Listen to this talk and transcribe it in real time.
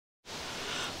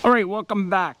Alright, welcome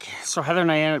back. So Heather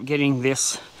and I ended up getting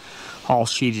this all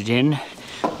sheeted in.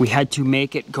 We had to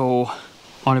make it go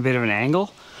on a bit of an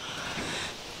angle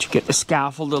to get the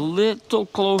scaffold a little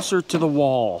closer to the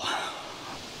wall.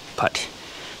 But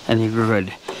I think we're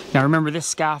good. Now remember, this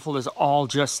scaffold is all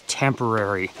just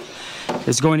temporary.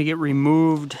 It's going to get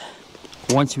removed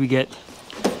once we get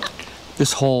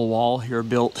this whole wall here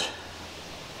built.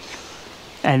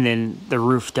 And then the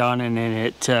roof done, and then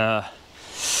it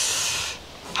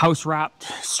house wrapped,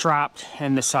 strapped,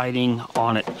 and the siding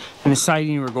on it. And the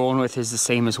siding we're going with is the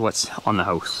same as what's on the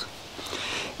house.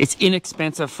 It's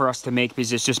inexpensive for us to make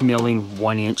because it's just milling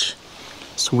 1 inch,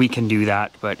 so we can do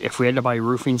that. But if we had to buy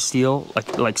roofing steel,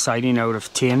 like siding out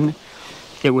of tin,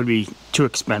 it would be too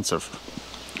expensive.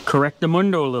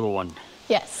 Correctamundo, little one.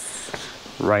 Yes.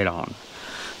 Right on.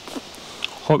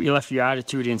 Hope you left your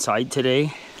attitude inside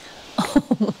today.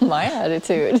 My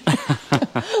attitude.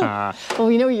 Well,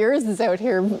 we know yours is out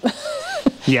here.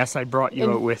 Yes, I brought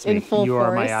you out with me. You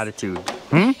are my attitude.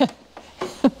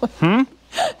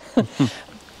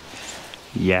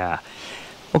 Yeah.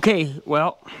 Okay,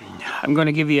 well, I'm going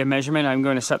to give you a measurement. I'm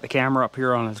going to set the camera up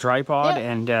here on a tripod,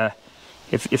 and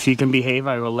if you can behave,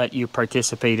 I will let you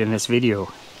participate in this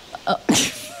video.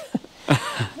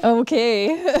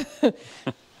 Okay.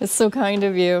 It's so kind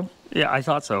of you. Yeah, I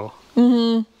thought so.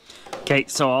 Mm-hmm. Okay,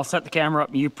 so I'll set the camera up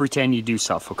and you pretend you do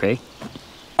stuff, okay?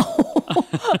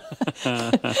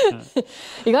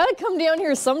 You gotta come down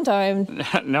here sometime.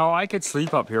 No, I could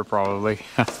sleep up here probably.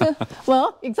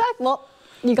 Well, exactly. Well,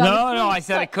 you gotta No, I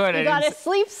said I could. You gotta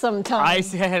sleep sometime. I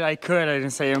said I could. I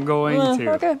didn't say I'm going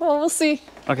to. Okay, well, we'll see.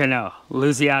 Okay, no.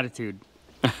 Lose the attitude.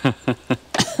 I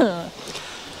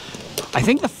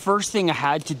think the first thing I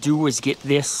had to do was get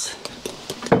this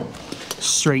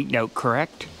straightened out,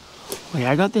 correct? Wait,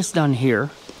 I got this done here.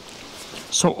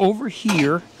 So over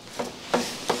here,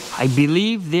 I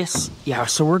believe this, yeah,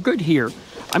 so we're good here.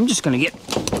 I'm just gonna get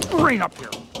right up here.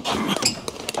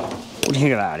 What do you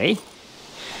think of that, eh?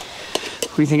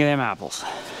 What do you think of them apples?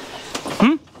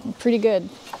 Pretty good.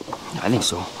 I think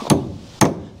so.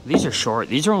 These are short.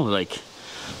 These are only like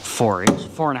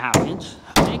 4.5 inch,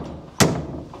 I think.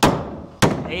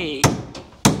 Hey.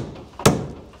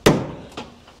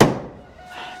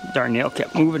 Darn nail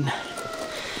kept moving.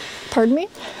 Pardon me?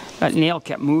 That nail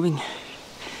kept moving.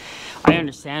 I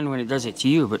understand when it does it to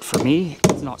you, but for me,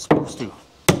 it's not supposed to.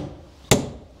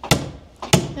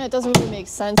 Yeah, it doesn't really make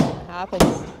sense when it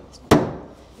happens.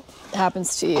 It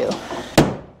happens to you.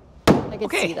 I can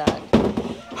see that.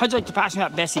 How'd you like to pass me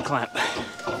that Bessie clamp? Do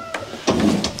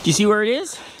you see where it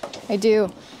is? I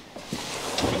do.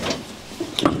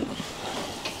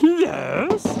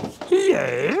 Yes.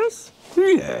 Yes.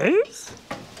 Yes.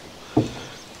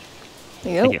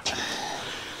 There you go. Thank you.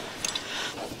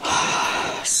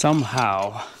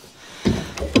 Somehow,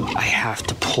 I have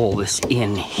to pull this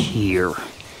in here.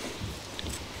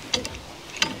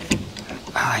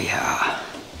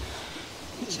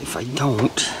 If I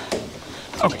don't,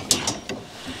 okay,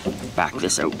 back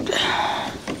this out.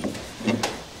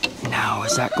 Now,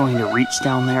 is that going to reach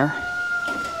down there?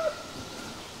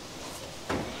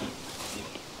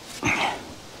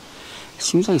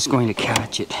 Seems like it's going to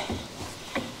catch it.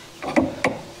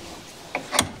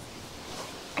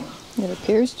 It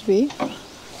appears to be.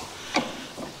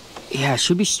 Yeah, it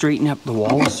should be straightening up the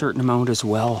wall a certain amount as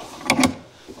well,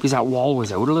 because that wall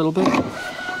was out a little bit.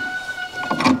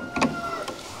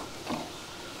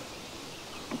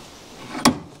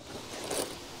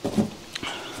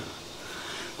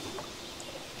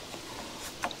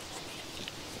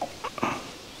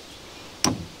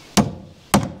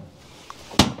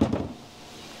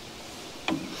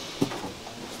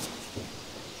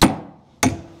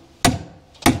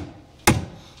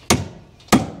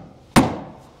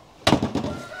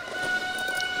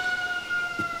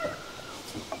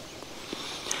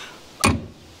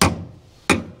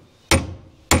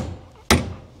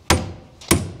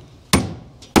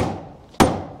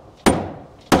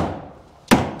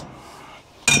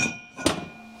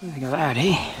 Look at that,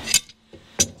 eh?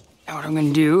 Now what I'm going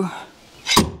to do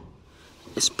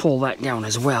is pull that down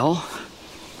as well,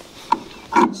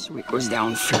 so it goes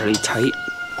down fairly tight,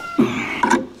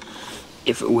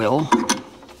 if it will.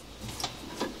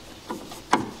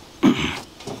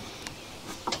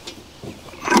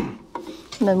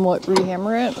 And then what,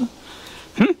 rehammer it?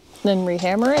 Then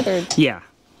rehammer it, or? Yeah.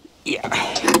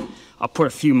 I'll put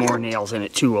a few more nails in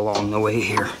it too along the way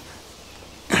here.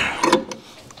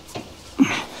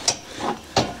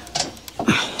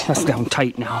 That's down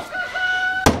tight now.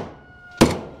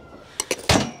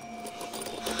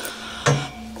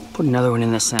 Put another one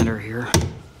in the center here.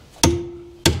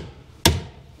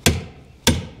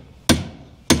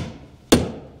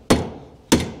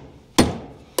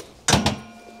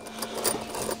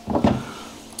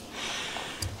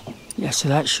 Yeah, so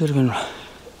that should have been...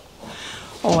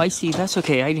 Oh, I see. That's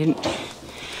okay. I didn't...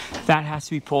 That has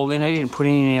to be pulled in. I didn't put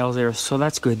any nails there, so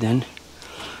that's good then.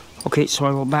 Okay, so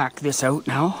I will back this out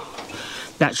now.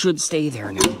 That should stay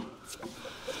there now.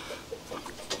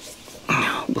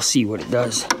 We'll see what it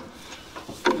does.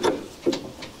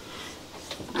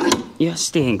 Yeah,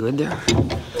 staying good there.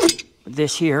 But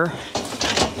this here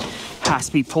has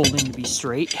to be pulled in to be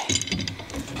straight.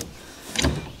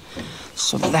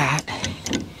 So that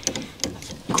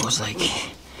goes like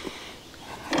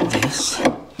this.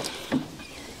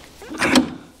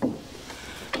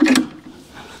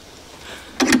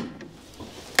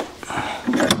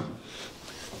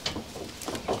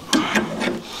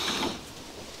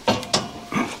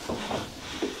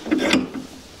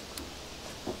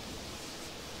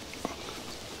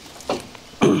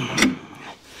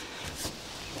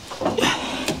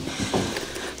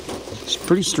 It's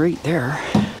pretty straight there.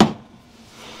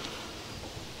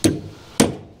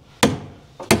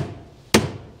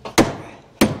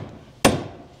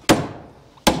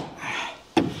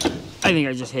 I think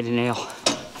I just hit a nail.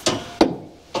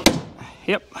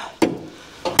 Yep.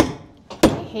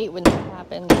 I hate when that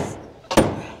happens.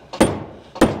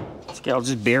 Okay, I'll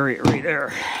just bury it right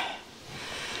there.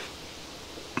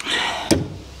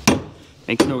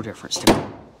 Makes no difference to me.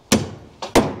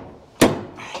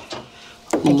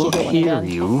 Look here,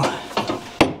 you.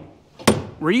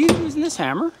 Were you using this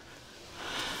hammer?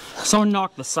 Someone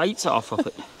knocked the sights off of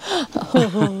it.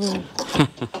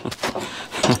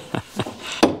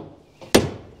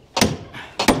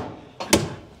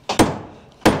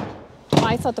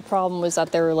 I thought the problem was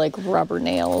that they were like rubber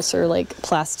nails or like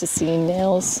plasticine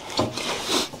nails.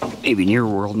 Maybe in your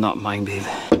world, not mine, babe.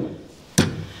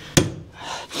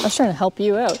 I was trying to help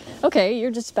you out. Okay, you're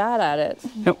just bad at it.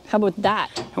 Nope. How about that?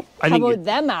 Nope, How about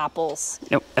them apples?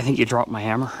 Nope, I think you dropped my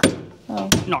hammer. Oh.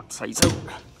 Knocked the sights out.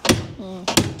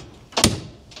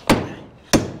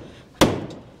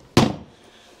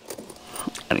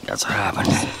 I think that's what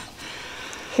happened.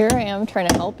 Here I am trying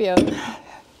to help you out.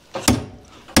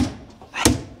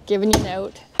 Giving you a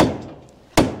note.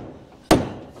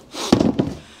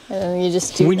 And then you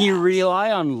just do When that. you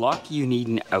rely on luck, you need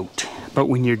an out. But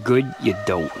when you're good, you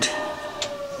don't.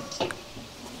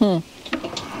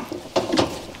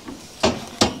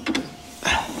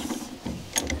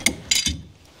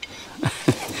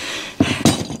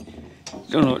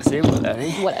 Don't know what to say about that,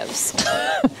 eh? Whatevs.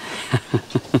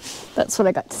 That's what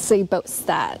I got to say about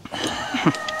that.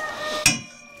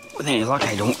 With any luck,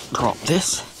 I don't drop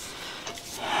this.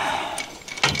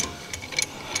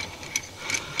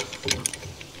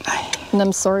 And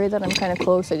I'm sorry that I'm kind of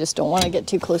close. I just don't want to get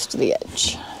too close to the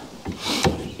edge.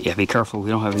 Yeah, be careful. We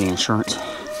don't have any insurance.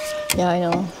 Yeah, I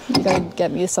know. You gotta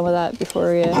get me some of that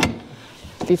before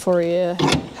you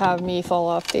have me fall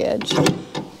off the edge.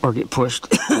 Or get pushed.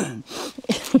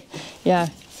 Yeah.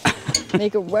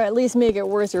 Make it at least make it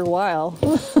worth your while.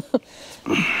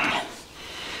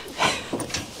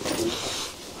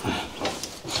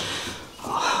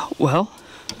 Well,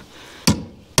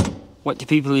 what do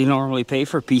people normally pay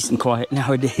for peace and quiet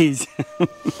nowadays?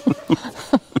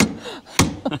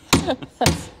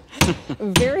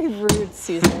 Very rude,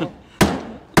 Cecil.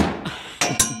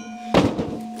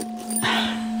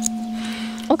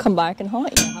 I'll come back and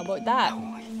haunt you. How about that?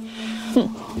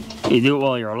 You do it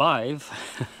while you're alive.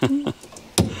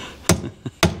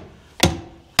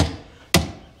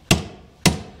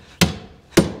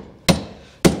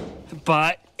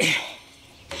 But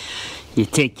you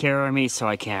take care of me, so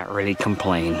I can't really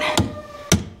complain.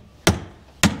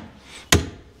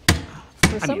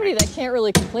 For somebody that can't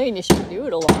really complain, you should do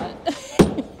it a lot.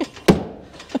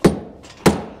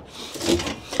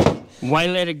 Why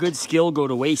let a good skill go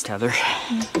to waste, Heather?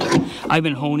 I've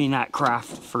been honing that craft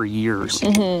for years.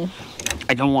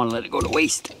 I don't want to let it go to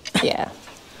waste. Yeah.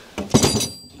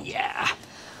 Yeah.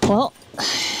 Well.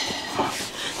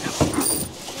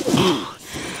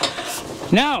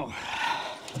 Now,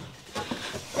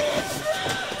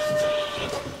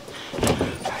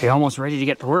 are you almost ready to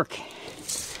get to work?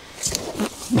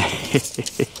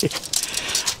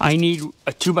 I need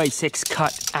a 2x6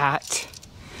 cut at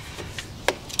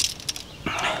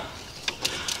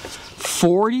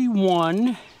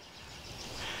 41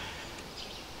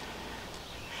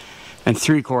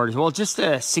 3/4. Well, just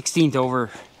a 16th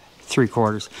over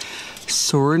 3/4.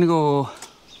 So we're gonna go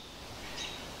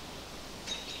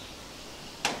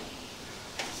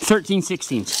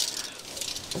 13/16.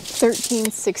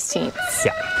 13/16.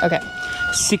 Yeah. Okay.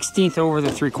 16th over the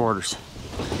 3/4.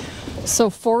 So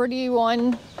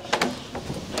 41.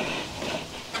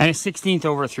 And a 16th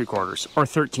over 3/4, or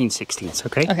 13/16,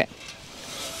 okay? Okay.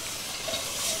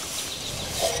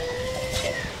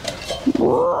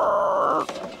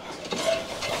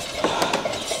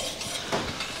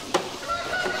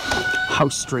 how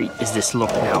straight does this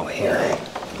look now here? A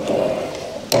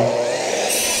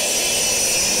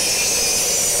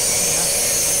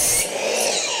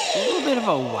little bit of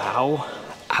a wow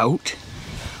out.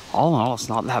 All in all, it's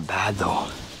not that bad though.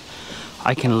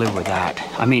 I can live with that.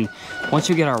 I mean, once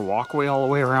we get our walkway all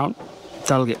the way around,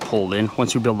 that'll get pulled in.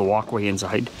 Once we build the walkway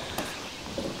inside,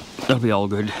 that'll be all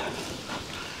good.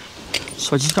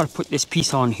 So I just gotta put this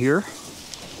piece on here,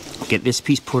 get this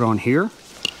piece put on here,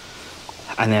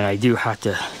 and then I do have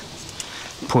to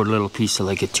put a little piece of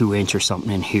like a 2-inch or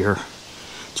something in here.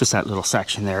 Just that little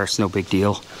section there, it's no big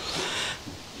deal.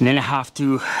 And then I have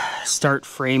to start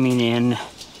framing in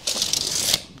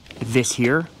this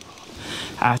here.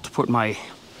 I have to put my,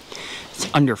 it's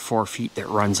under 4 feet that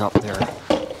runs up there.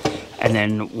 And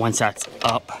then once that's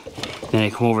up, then I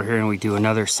come over here and we do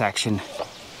another section.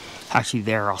 Actually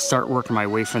there, I'll start working my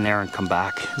way from there and come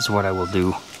back is what I will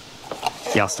do.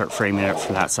 Yeah, I'll start framing it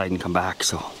from that side and come back.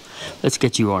 So let's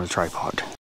get you on a tripod.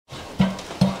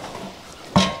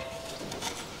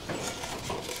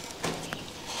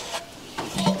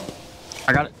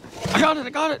 I got it. I got it. I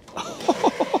got it.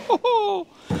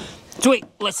 So wait,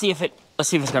 let's see if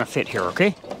it's gonna fit here,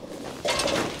 okay?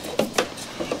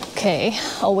 Okay,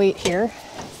 I'll wait here.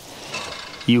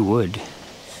 You would.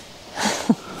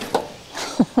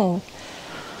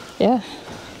 Yeah.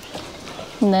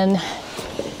 And then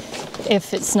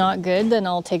if it's not good, then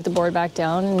I'll take the board back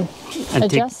down and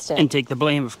adjust it. And take the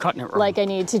blame of cutting it wrong. Like I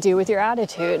need to do with your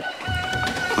attitude.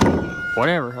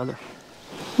 Whatever, Heather.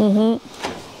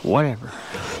 Whatever.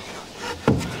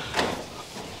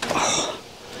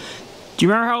 Do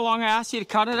you remember how long I asked you to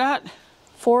cut it at?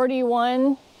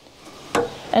 41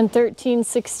 and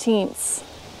 13/16.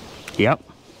 Yep.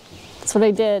 That's what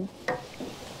I did.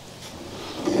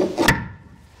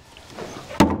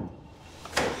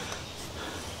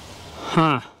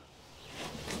 Huh.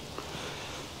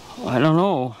 I don't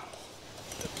know.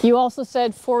 You also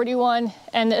said 41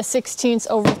 and 1/16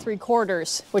 over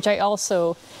 3/4, which I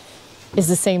also is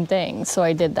the same thing, so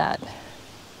I did that.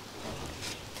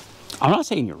 I'm not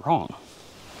saying you're wrong.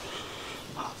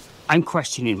 I'm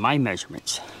questioning my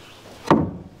measurements.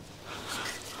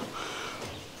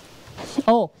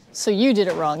 Oh, so you did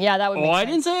it wrong. Yeah, that would make sense. I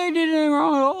didn't say I did anything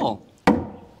wrong at all.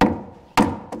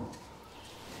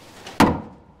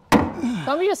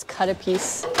 Want me to just cut a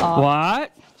piece off?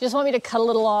 What? Just want me to cut a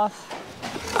little off?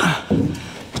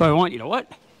 So I want you to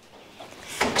what?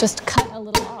 Just cut a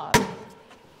little off.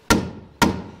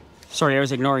 Sorry, I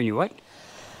was ignoring you. What?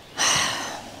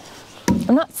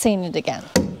 I'm not saying it again.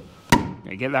 Can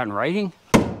I get that in writing?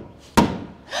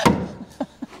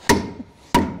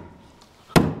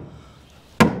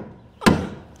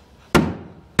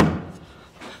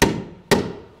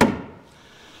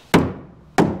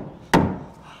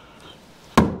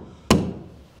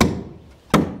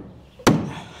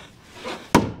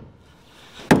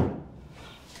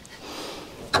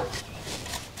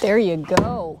 There you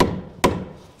go.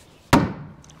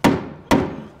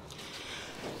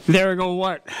 There we go,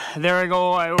 what? There we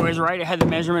go, I was right, I had the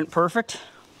measurement perfect.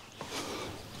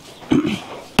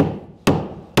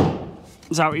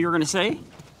 Is that what you were gonna say?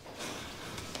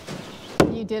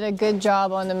 You did a good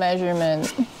job on the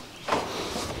measurement.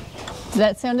 Does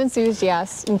that sound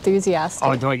enthusiastic?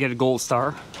 Oh, do I get a gold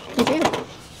star? You do.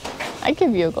 I'd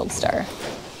give you a gold star.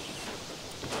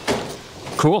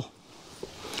 Cool.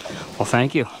 Well,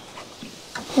 thank you.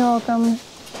 You're welcome.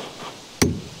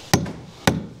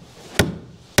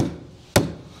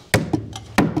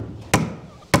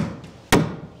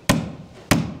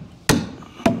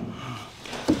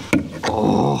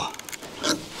 Oh.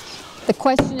 The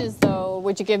question is though,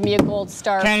 would you give me a gold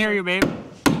star? Can't hear you, babe.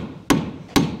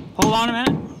 Hold on a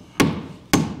minute.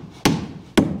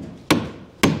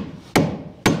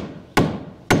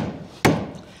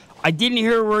 I didn't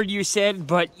hear a word you said,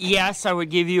 but yes, I would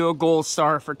give you a gold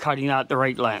star for cutting out the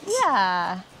right length.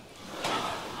 Yeah.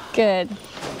 Good.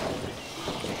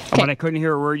 But I couldn't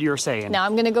hear a word you were saying. Now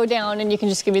I'm gonna go down and you can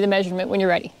just give me the measurement when you're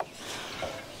ready.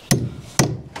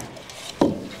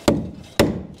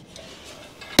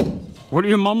 What are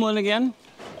you mumbling again?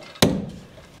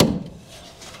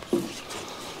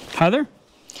 Heather?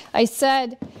 I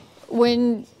said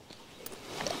when,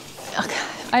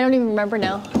 I don't even remember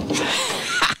now.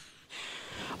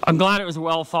 I'm glad it was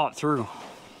well thought through.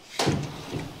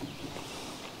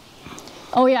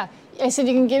 Oh yeah, I said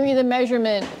you can give me the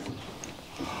measurement.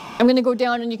 I'm gonna go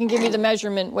down and you can give me the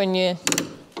measurement when you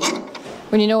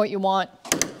know what you want.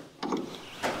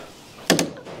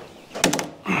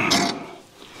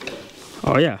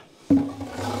 Oh yeah.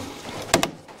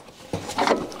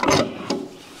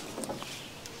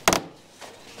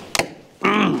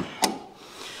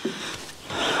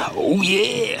 Oh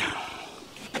yeah.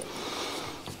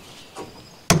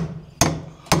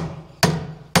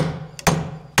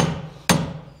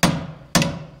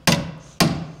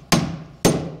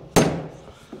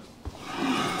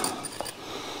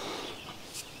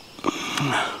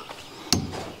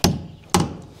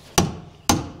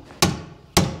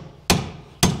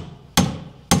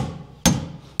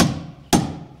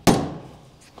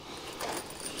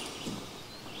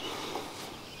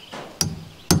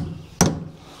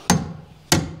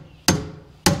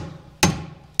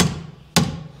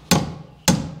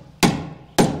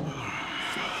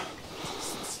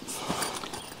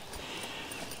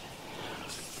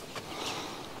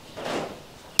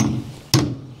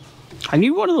 I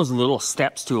need one of those little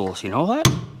steps tools, you know that?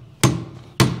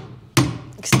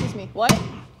 Excuse me, what?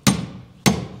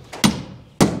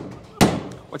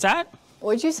 What's that?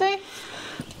 What'd you say?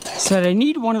 I said I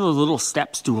need one of those little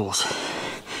step stools.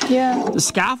 Yeah. The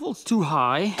scaffold's too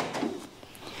high,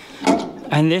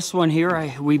 and this one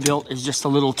here we built is just a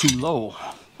little too low.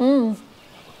 Mm.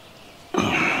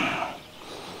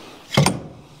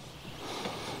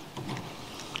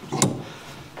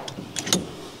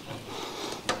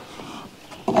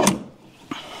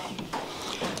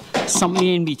 Something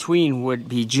in between would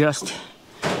be just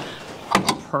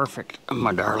perfect,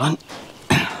 my darling.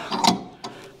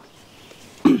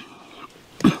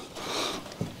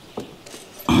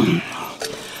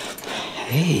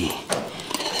 Hey,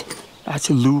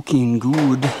 that's looking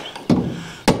good.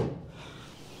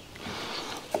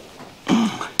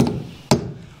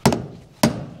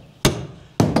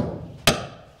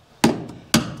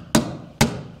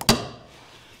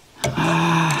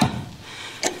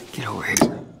 Get over here.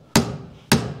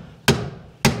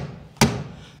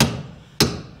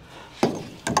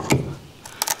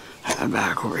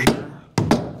 Back over here.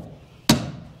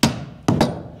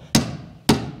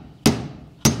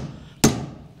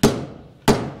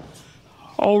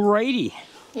 Alrighty.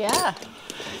 Yeah.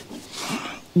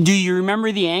 Do you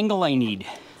remember the angle I need?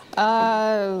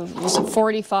 Was it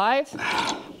 45?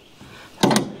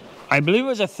 I believe it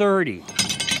was a 30.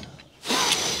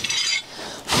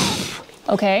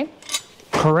 Okay.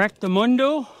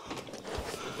 Correctamundo?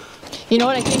 You know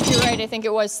what? I think you're right. I think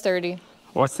it was 30.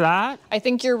 What's that? I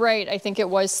think you're right. I think it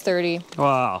was 30.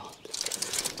 Well,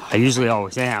 I usually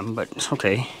always am, but it's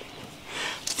okay.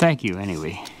 Thank you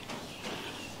anyway.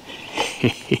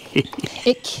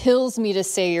 It kills me to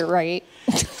say you're right.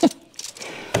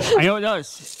 I know it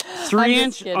does. 3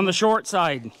 inch on the short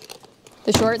side.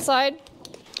 The short side?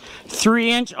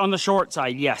 3 inch on the short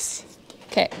side, yes.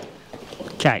 Okay.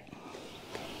 Okay.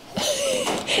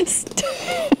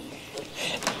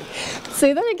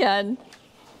 Say that again.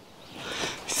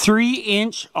 3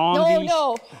 inch on the...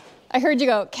 No. I heard you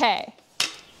go, K.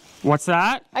 What's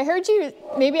that? I heard you,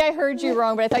 maybe I heard you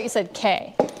wrong, but I thought you said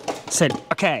K. Said,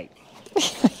 okay.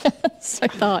 Yes, I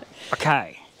thought.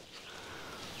 Okay.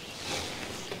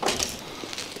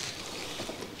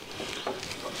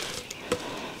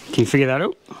 Can you figure that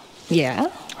out?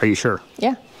 Yeah. Are you sure?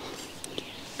 Yeah.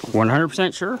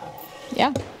 100% sure?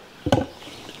 Yeah.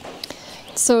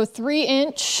 So 3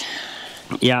 inch.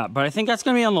 Yeah, but I think that's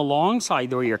going to be on the long side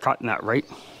though you're cutting that, right?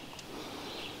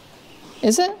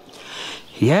 Is it?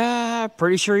 Yeah,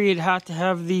 pretty sure you'd have to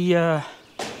have the,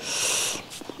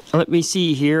 let me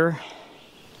see here.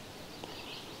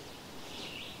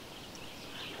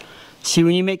 See,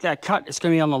 when you make that cut, it's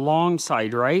going to be on the long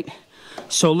side, right?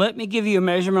 So let me give you a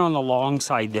measurement on the long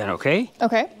side then, okay?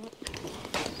 Okay.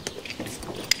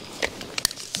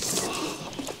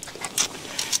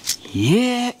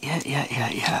 Yeah.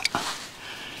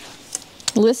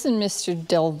 Listen, Mr.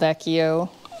 Del Vecchio.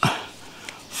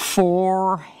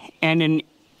 4 and an,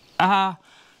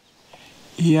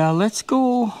 yeah, let's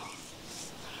go,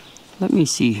 let me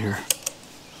see here.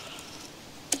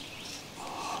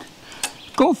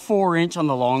 Go 4 inch on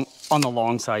the long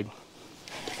side.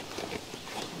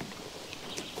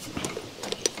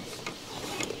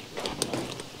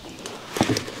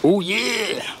 Oh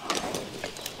yeah.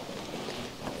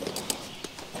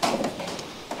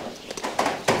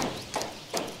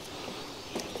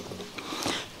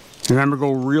 Remember,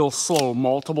 go real slow,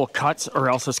 multiple cuts, or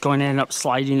else it's going to end up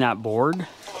sliding that board.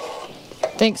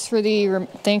 Thanks for the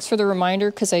reminder,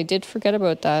 because I did forget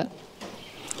about that.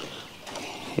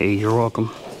 Hey, you're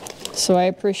welcome. So I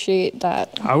appreciate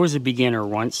that. I was a beginner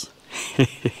once.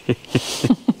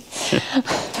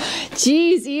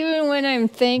 Geez, even when I'm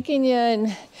thanking you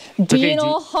and being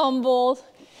all humble,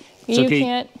 you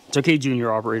can't. It's okay,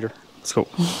 junior operator. Let's go.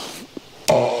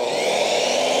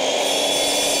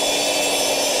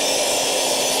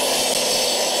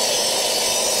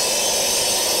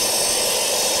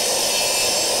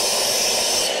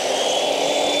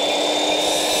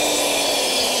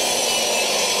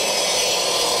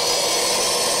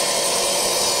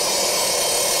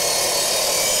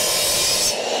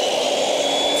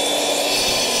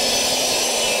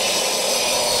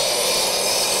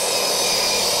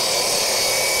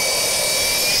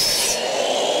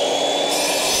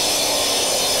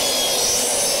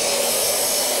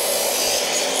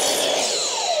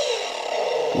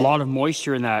 lot of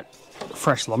moisture in that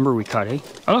fresh lumber we cut, eh?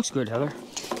 That looks good, Heather.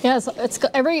 Yeah, it's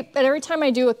every time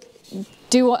I do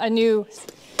a new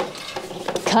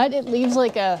cut, it leaves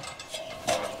like a,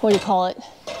 what do you call it?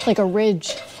 Like a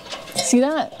ridge. See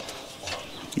that?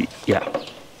 Yeah.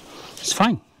 It's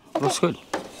fine. It looks good.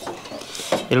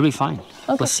 It'll be fine.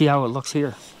 Okay. Let's see how it looks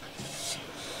here.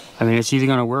 I mean, it's either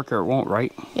going to work or it won't,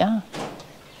 right? Yeah.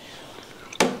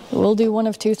 We'll do one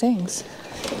of two things.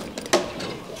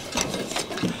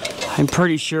 I'm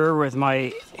pretty sure with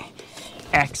my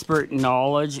expert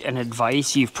knowledge and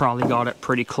advice, you've probably got it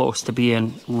pretty close to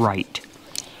being right.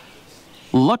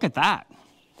 Look at that.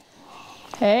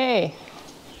 Hey.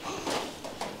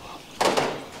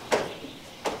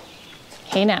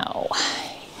 Hey now.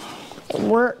 It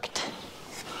worked.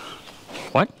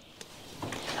 What?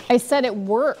 I said it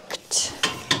worked.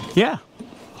 Yeah.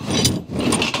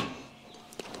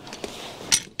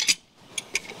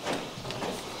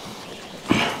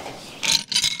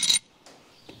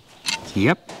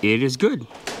 Yep, it is good.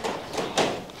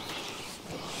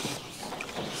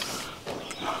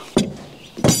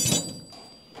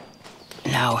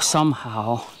 Now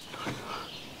somehow,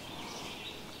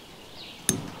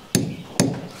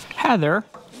 Heather,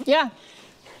 Yeah.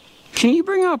 can you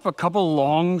bring up a couple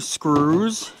long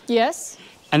screws Yes.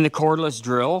 and the cordless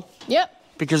drill? Yep.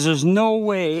 Because there's no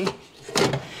way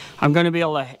I'm going to be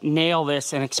able to nail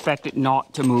this and expect it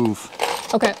not to move.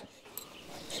 Okay.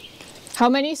 How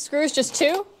many screws? Just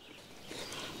two?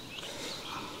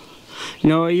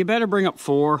 No, you better bring up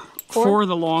four. Four? Four of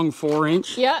the long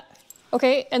 4-inch. Yeah.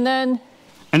 Okay, and then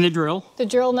And the drill. the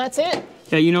drill, and that's it?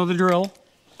 Yeah, you know the drill.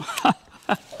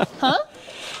 Huh?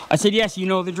 I said, yes, you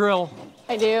know the drill.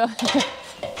 I do.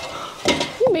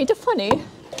 You made it funny.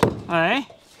 Eh?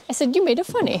 I said, you made it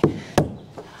funny.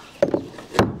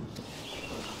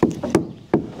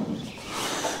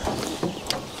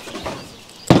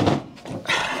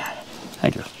 I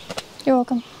do. You're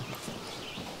welcome.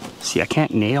 See, I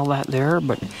can't nail that there,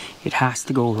 but it has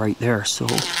to go right there, so.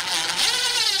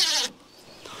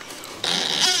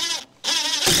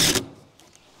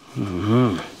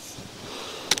 Mm-hmm.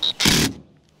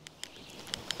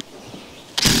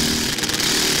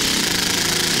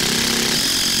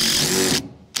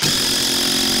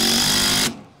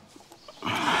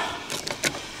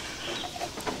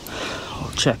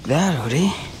 We'll check that out,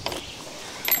 eh?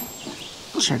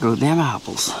 Check out them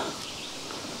apples.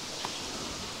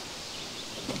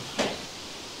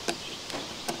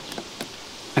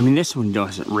 I mean, this one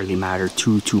doesn't really matter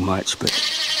too much, but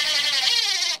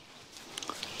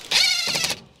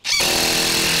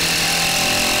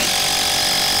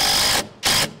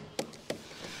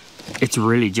it's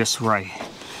really just where I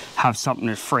have something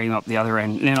to frame up the other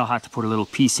end. And then I'll have to put a little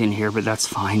piece in here, but that's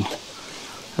fine.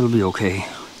 It'll be okay.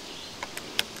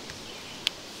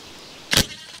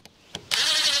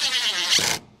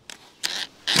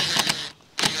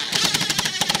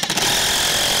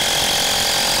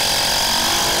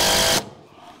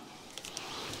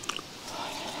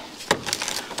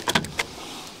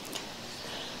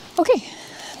 Okay.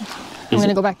 I'm going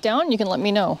to go back down. You can let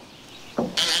me know.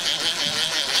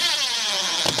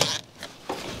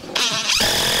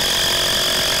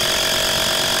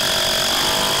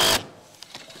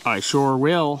 I sure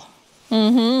will.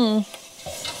 Mm-hmm.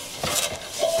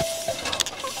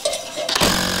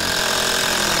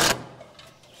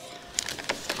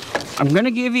 I'm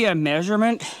gonna give you a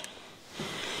measurement.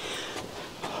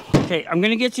 Okay, I'm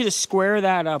gonna get you to square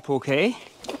that up, okay?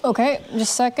 Okay,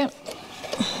 just a second.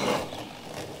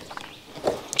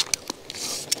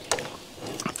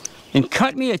 And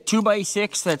cut me a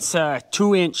 2x6 that's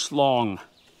 2-inch long.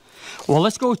 Well,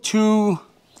 let's go 2.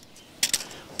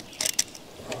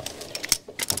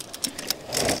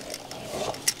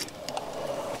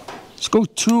 Let's go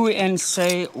 2 and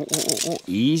say,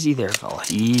 easy there, fella,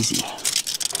 easy.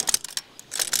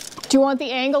 Do you want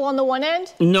the angle on the one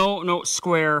end? No, no,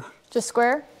 square. Just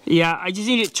square? Yeah, I just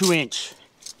need it 2-inch.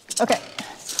 Okay.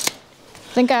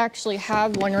 I think I actually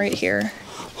have one right here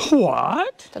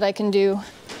What? that I can do.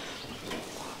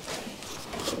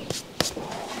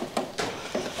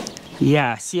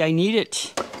 Yeah, see, I need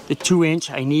it, the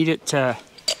 2-inch, I need it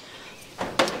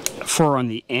for on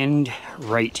the end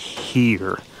right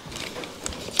here.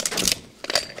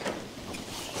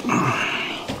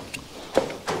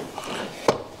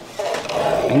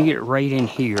 I'm gonna get it right in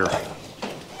here.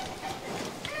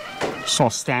 So I'll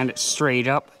stand it straight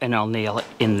up and I'll nail it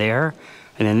in there.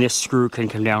 And then this screw can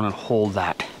come down and hold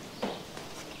that.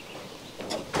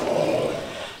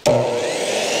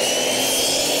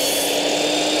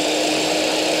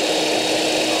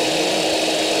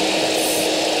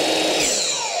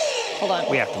 Hold on.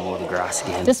 We have to mow the grass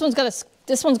again. This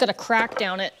this one's got a crack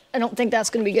down it. I don't think that's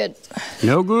gonna be good.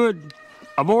 No good.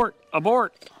 Abort,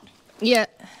 abort. Yeah.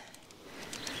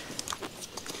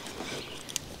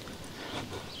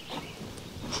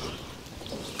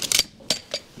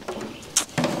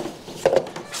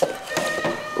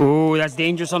 Oh, that's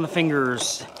dangerous on the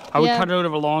fingers. I would Yeah. cut it out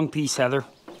of a long piece, Heather.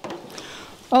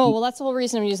 Oh, well, that's the whole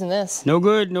reason I'm using this. No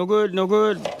good, no good, no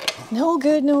good. No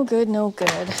good, no good, no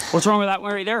good. What's wrong with that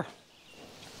one right there?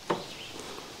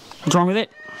 What's wrong with it?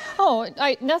 Oh,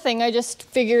 nothing. I just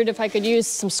figured if I could use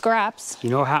some scraps. You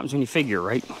know what happens when you figure,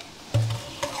 right?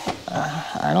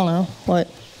 I don't know. What?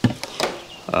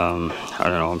 I don't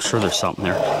know. I'm sure there's something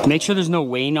there. Make sure there's no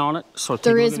wane on it. So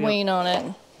There is wane on it.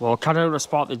 Well, cut out a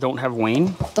spot that don't have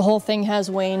wane. The whole thing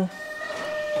has wane.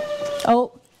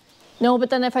 Oh, no, but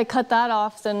then if I cut that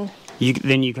off, then...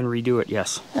 Then you can redo it,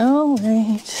 yes. Oh,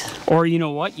 right. Or you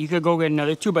know what? You could go get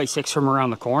another 2x6 from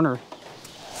around the corner.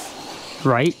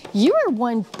 Right? You are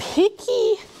one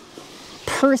picky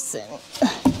person.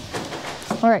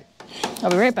 All right, I'll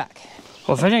be right back.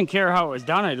 Well, if I didn't care how it was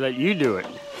done, I'd let you do it.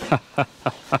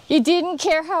 You didn't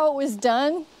care how it was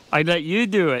done? I'd let you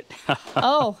do it.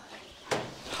 Oh.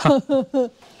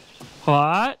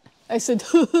 What? I said,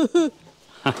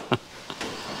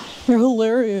 you're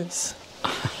hilarious.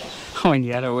 Oh, and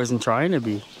yet I wasn't trying to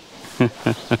be.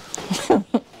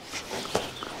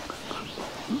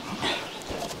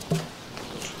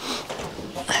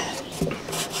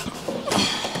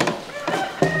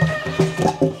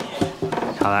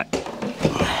 Now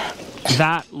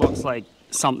that looks like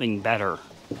something better.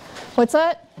 What's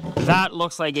that? That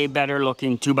looks like a better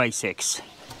looking 2x6.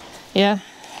 Yeah.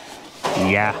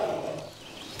 Yeah.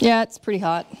 Yeah, it's pretty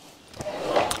hot.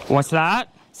 What's that?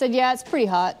 Said, yeah, it's pretty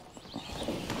hot.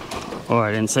 Oh,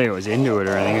 I didn't say I was into it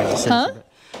or anything. I just said Huh?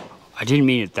 I didn't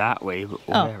mean it that way, but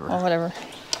whatever. Oh, well, whatever.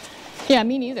 Yeah,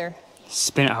 me neither.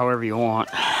 Spin it however you want.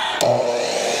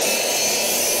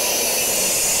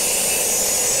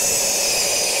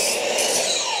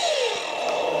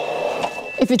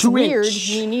 If it's 2 weird, inch.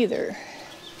 me neither.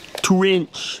 2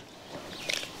 inch.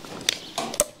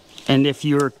 And if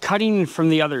you're cutting from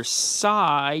the other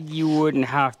side, you wouldn't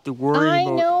have to worry I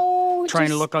about know. trying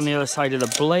to look on the other side of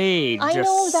the blade. I just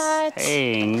know that.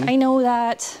 saying. I know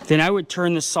that. Then I would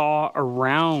turn the saw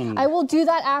around. I will do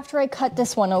that after I cut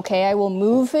this one, okay? I will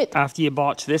move it. After you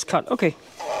botch this cut. Okay.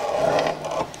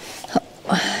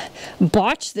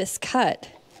 Botch this cut.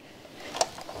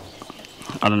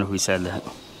 I don't know who said that.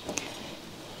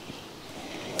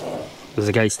 There's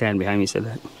a guy standing behind me said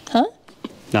that. Huh?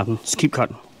 Nothing. Just keep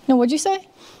cutting. No, what'd you say?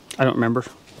 I don't remember.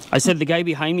 I said the guy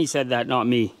behind me said that, not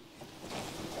me.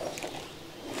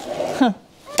 Huh.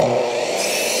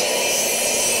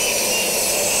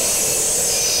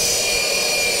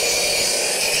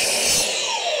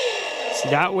 See,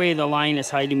 that way the line is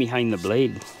hiding behind the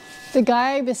blade. The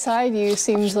guy beside you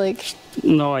seems like...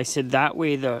 No, I said that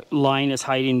way the line is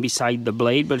hiding beside the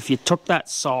blade, but if you took that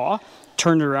saw,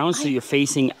 turned it around so you're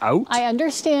facing out. I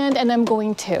understand, and I'm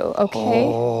going to, okay?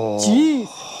 Oh. Jeez.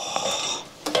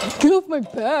 Get off my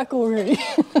back already.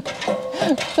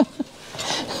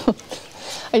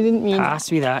 I didn't mean...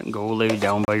 Pass me that and go lay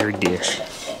down by your dish.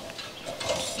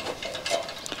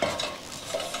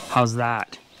 How's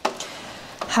that?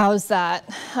 How's that?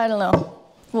 I don't know.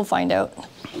 We'll find out.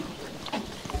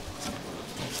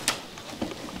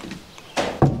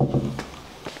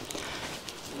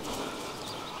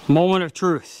 Moment of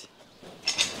truth.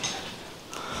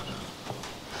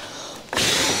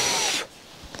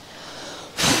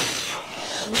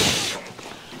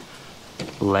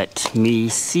 Let me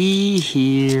see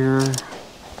here.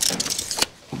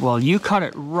 Well, you cut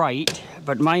it right,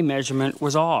 but my measurement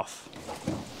was off.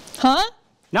 Huh?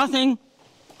 Nothing.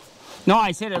 No,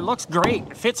 I said it looks great.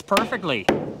 It fits perfectly.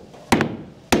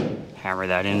 Hammer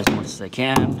that in as much as I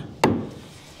can.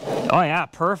 Oh yeah,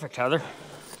 perfect, Heather.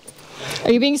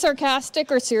 Are you being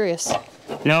sarcastic or serious?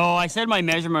 No, I said my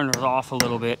measurement was off a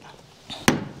little bit.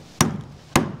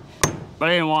 But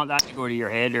I didn't want that to go to your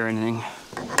head or anything.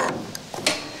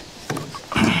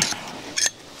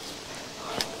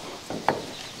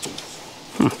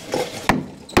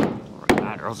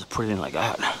 Or I'll just put it in like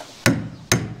that.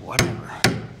 Whatever.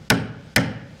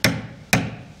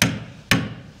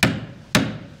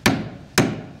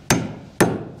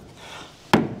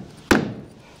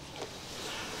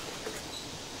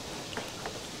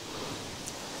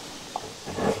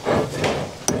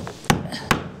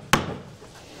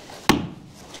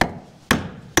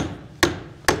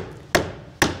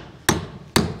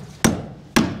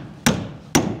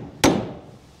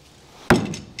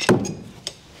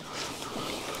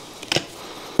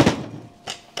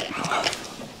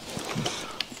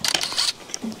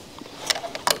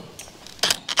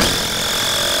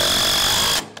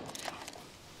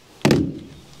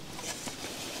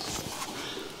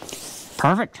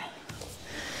 Perfect.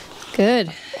 Good.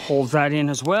 Hold that in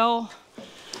as well.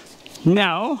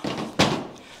 Now,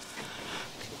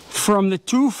 from the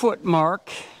 2-foot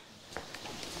mark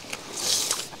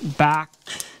back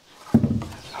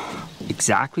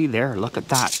exactly there. Look at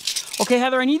that. Okay,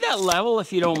 Heather, I need that level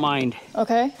if you don't mind.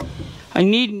 Okay. I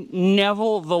need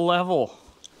Neville the level.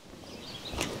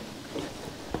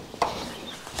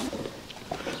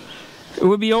 It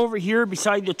would be over here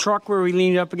beside the truck where we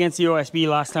leaned up against the OSB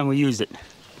last time we used it.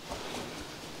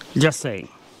 Just saying.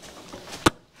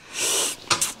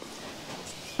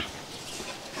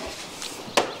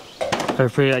 I have a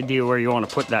pretty idea where you want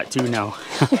to put that too now.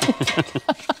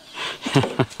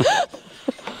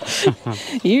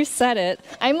 You said it.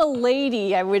 I'm a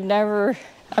lady. I would never,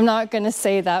 I'm not going to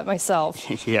say that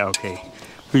myself. Yeah, okay.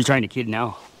 Who are you trying to kid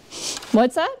now?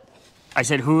 What's that? I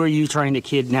said, who are you trying to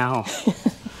kid now?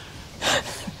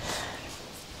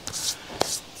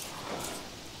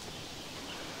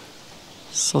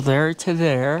 So there to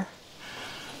there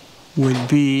would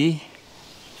be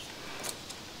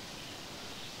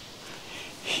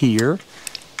here.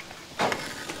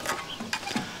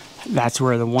 That's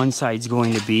where the one side's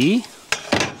going to be.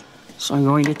 So I'm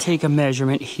going to take a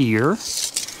measurement here.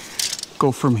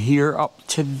 Go from here up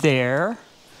to there.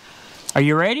 Are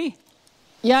you ready?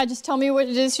 Yeah, just tell me what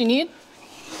it is you need.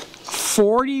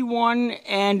 14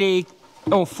 and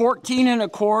a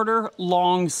quarter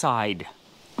long side.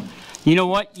 You know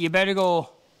what? You better go.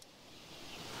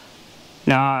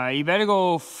 Nah, you better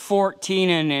go 14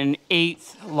 and an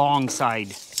eighth long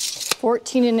side.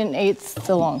 14 and an eighth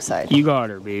the long side. You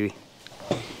got her, baby.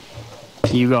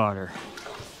 You got her.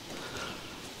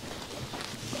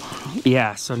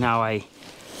 Yeah, so now I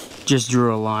just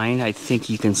drew a line. I think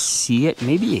you can see it.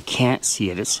 Maybe you can't see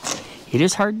it. It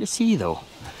is hard to see though.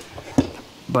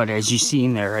 But as you've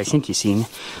seen there, I think you've seen,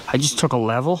 I just took a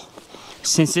level.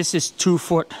 Since this is 2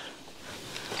 foot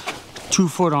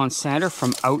on center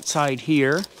from outside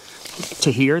here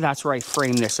to here, that's where I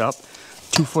framed this up.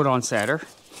 2 foot on center.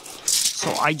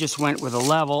 So I just went with a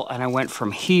level and I went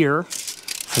from here,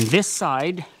 from this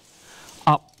side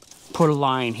up, put a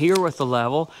line here with the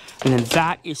level, and then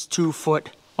that is 2 foot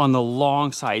on the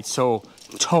long side. So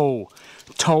toe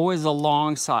is the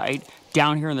long side.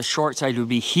 Down here on the short side would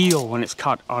be heel when it's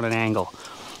cut on an angle.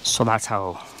 So that's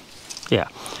how, yeah,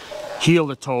 heel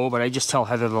to toe, but I just tell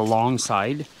Heather the long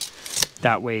side.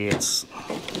 That way it's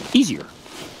easier.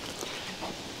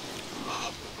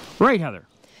 Right, Heather?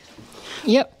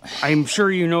 Yep. I'm sure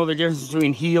you know the difference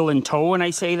between heel and toe when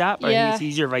I say that, but I think it's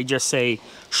easier if I just say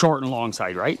short and long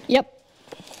side, right? Yep.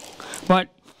 But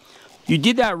you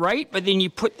did that right, but then you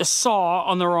put the saw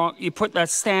on the wrong, you put that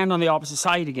stand on the opposite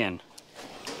side again.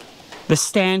 The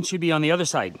stand should be on the other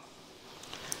side.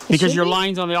 Because your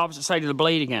line's on the opposite side of the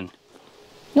blade again.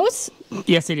 No, it's...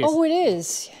 Yes, it is. Oh, it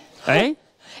is. Hey?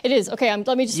 It is. Okay,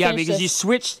 let me just Yeah, finish because this. you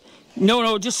switched.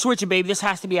 No, just switch it, babe. This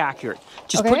has to be accurate.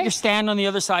 Just put Okay. your stand on the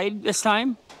other side this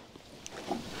time.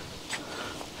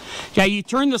 Yeah, you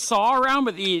turn the saw around,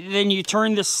 but then you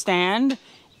turn the stand,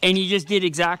 and you just did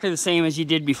exactly the same as you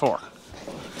did before.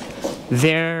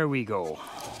 There we go.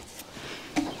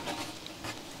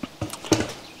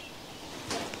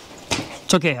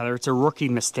 It's okay, Heather. It's a rookie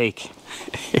mistake.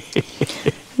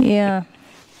 Yeah.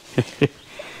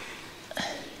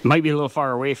 Might be a little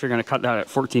far away if you're going to cut that at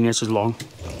 14 inches long.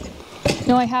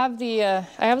 No, I have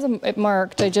them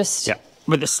marked. I just... Yeah,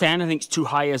 but the stand I think is too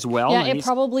high as well. Yeah, it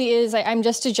probably is. I'm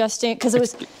just adjusting because it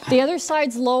was the other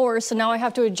side's lower, so now I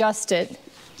have to adjust it.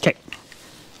 Okay.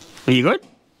 Are you good?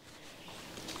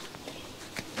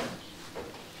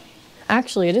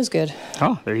 Actually, it is good.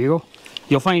 Oh, there you go.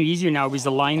 You'll find it easier now because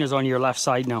the line is on your left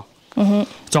side now.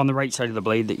 It's on the right side of the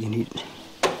blade that you need.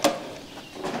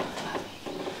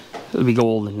 It'll be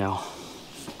golden now.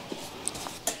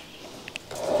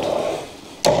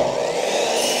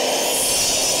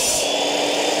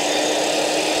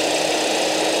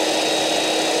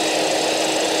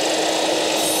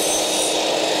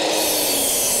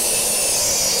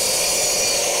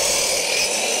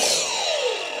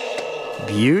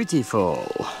 Beautiful.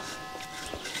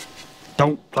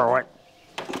 Don't throw it.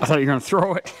 I thought you were going to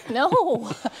throw it.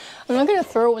 No, I'm not going to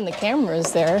throw it when the camera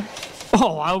is there.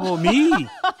 Oh, how about me?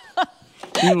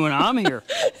 Even when I'm here.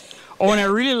 Oh, and I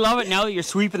really love it now that you're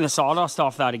sweeping the sawdust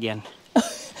off that again.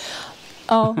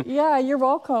 Oh, yeah, you're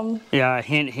welcome. Yeah,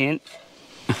 hint, hint.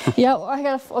 Yeah,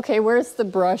 okay, where's the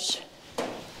brush?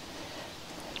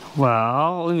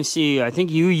 Well, let me see. I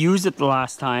think you used it the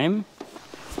last time.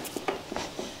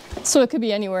 So it could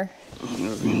be anywhere.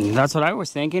 That's what I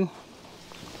was thinking.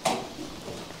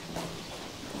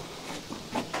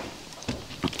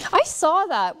 saw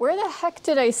that. Where the heck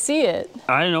did I see it?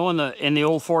 I don't know, in the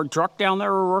old Ford truck down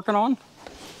there we're working on.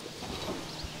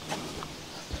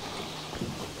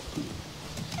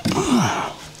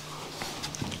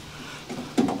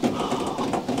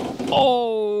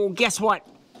 Oh, guess what?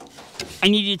 I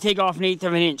need you to take off 1/8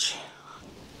 of an inch.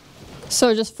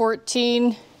 So just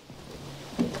 14,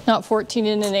 not 14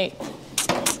 and 1/8.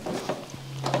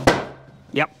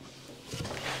 Yep.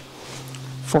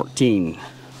 14.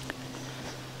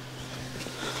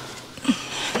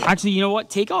 Actually, you know what?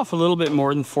 Take off a little bit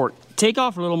more than 4. Take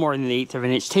off a little more than 1/8 of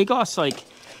an inch. Take off like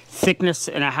thickness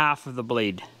and a half of the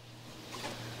blade.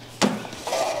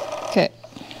 Okay.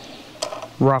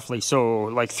 Roughly, so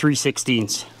like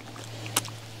 3/16.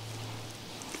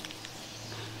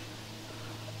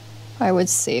 I would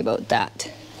say about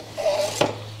that.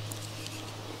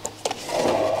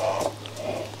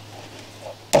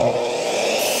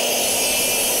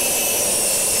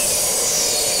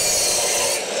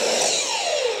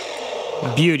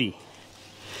 Beauty.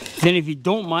 Then if you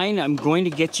don't mind, I'm going to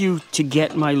get you to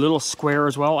get my little square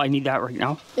as well. I need that right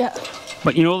now. Yeah.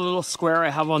 But you know the little square I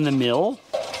have on the mill?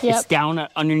 Yep. It's down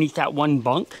underneath that one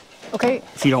bunk, Okay.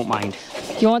 if you don't mind.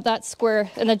 You want that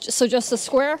square, and so just the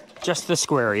square? Just the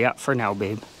square, yeah, for now,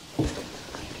 babe.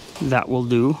 That will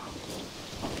do.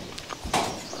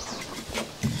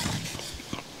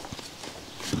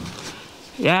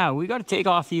 Yeah, we got to take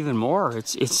off even more.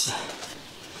 It's.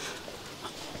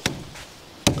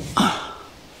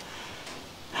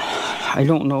 I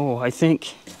don't know. I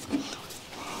think.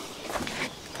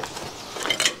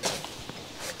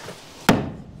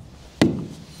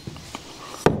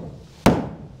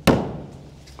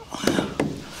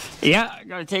 Yeah, I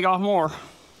gotta take off more.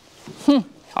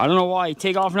 I don't know why.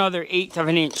 Take off another 1/8 of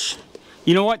an inch.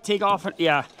 You know what? Take off,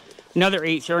 yeah, another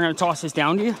 1/8. You're gonna toss this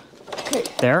down to you. Okay.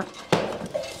 There.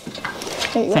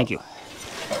 There you go. Thank you.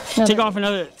 Take off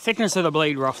another thickness of the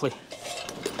blade, roughly.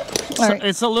 All right.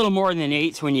 It's a little more than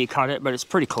 1/8 when you cut it, but it's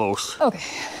pretty close. Okay.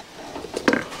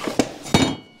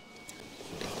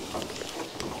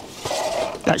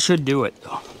 That should do it,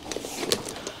 though.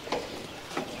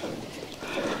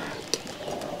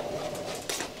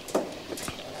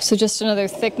 So just another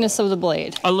thickness of the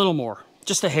blade. A little more,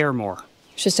 just a hair more.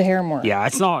 Just a hair more. Yeah,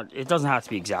 it's not. It doesn't have to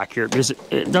be accurate because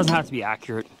it doesn't have to be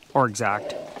accurate or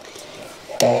exact.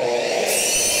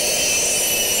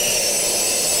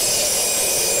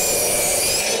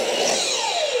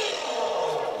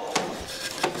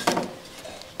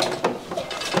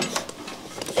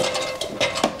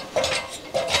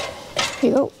 Here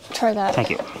you go. Try that.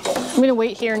 Thank you. I'm gonna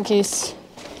wait here in case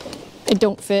it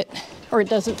don't fit or it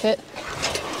doesn't fit.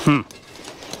 You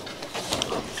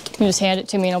can just hand it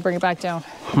to me and I'll bring it back down.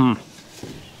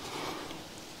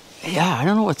 Yeah, I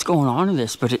don't know what's going on in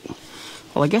this, but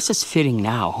well, I guess it's fitting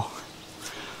now.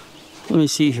 Let me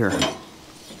see here.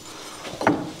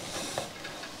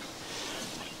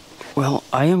 Well,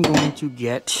 I am going to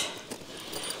get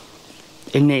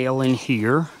a nail in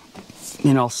here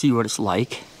and I'll see what it's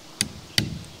like.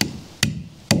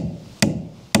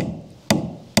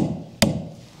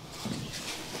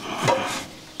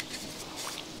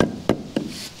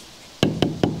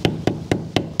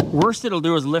 Worst it'll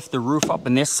do is lift the roof up,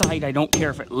 and this side I don't care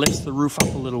if it lifts the roof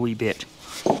up a little wee bit.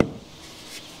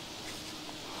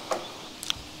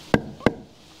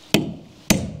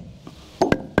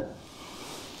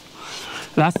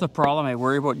 That's the problem. I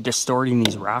worry about distorting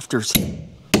these rafters.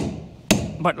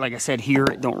 But like I said, here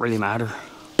it don't really matter.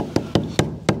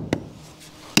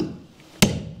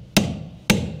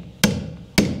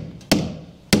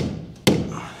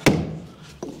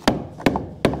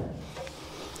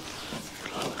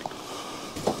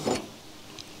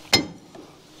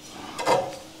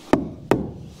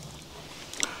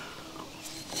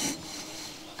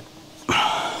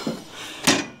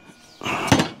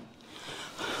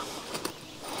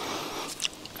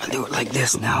 I'll do it like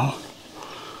this now.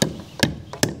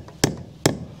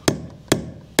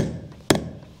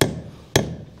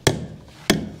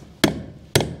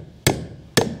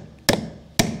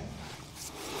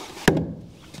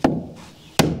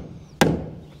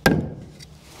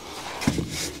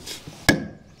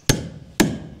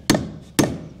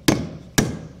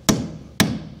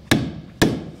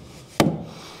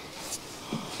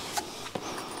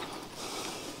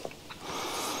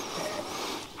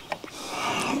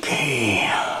 Okay.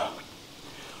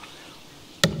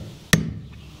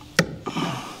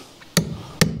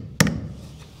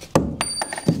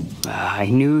 I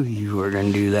knew you were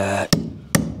gonna do that.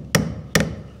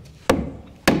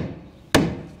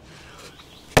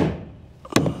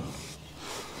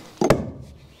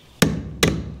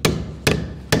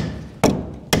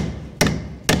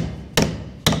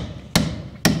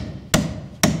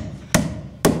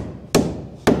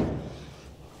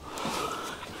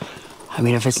 I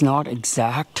mean, if it's not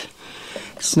exact,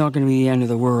 it's not going to be the end of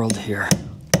the world here.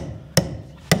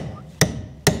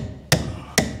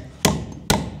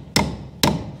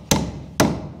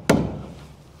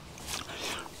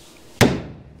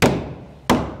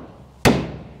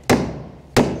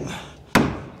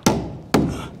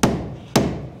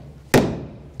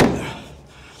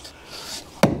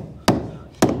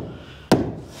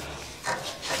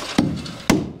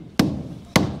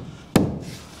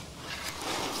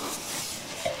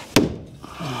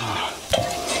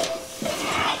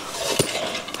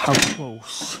 How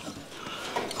close?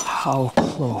 How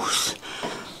close?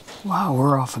 Wow,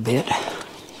 we're off a bit.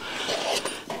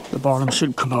 The bottom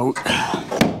should come out.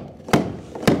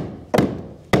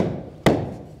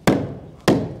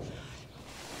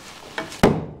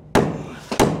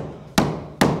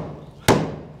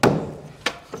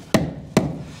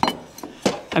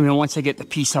 I mean, once I get the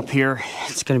piece up here,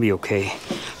 it's gonna be okay.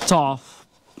 It's off.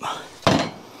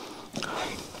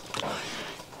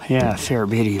 Yeah, a fair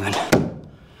bit even.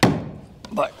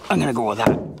 But I'm gonna go with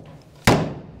that.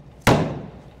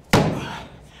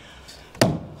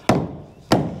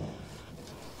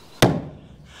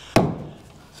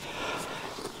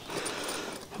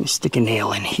 Let me stick a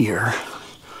nail in here.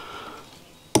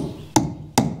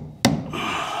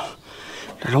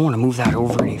 I don't want to move that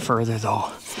over any further though.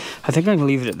 I think I'm gonna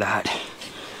leave it at that.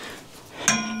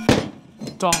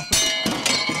 Stop.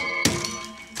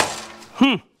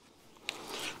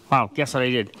 Wow, guess what I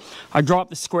did? I dropped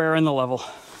the square in the level.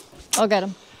 I'll get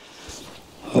him.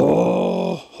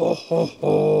 Oh, ho, ho,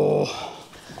 ho.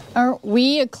 Aren't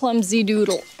we a clumsy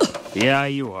doodle? Yeah,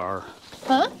 you are.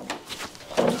 Huh?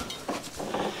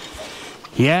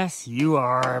 Yes, you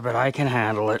are, but I can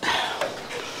handle it.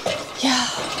 Yeah.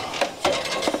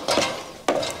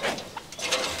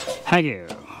 Thank you.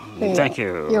 Thank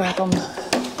you. You're welcome.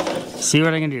 See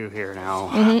what I can do here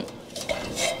now.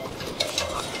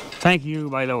 Thank you,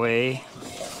 by the way.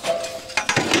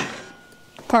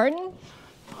 Pardon?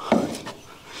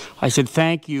 I said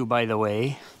thank you, by the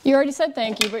way. You already said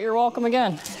thank you, but you're welcome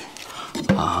again.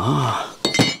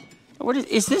 What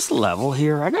is this level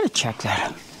here? I gotta check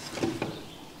that.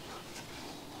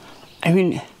 I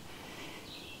mean,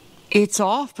 it's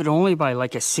off, but only by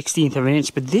like a 1/16 of an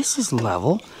inch, but this is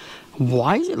level.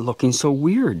 Why is it looking so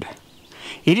weird?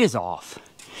 It is off.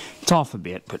 It's off a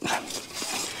bit, but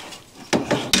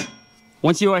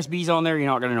once the OSB's on there, you're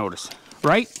not gonna notice,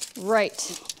 right? Right.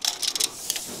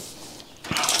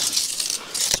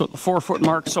 So the 4 foot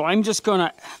mark. So I'm just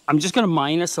gonna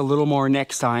minus a little more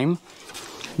next time,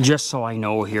 just so I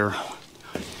know here.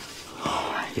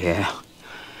 Yeah,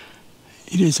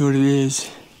 it is what it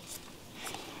is.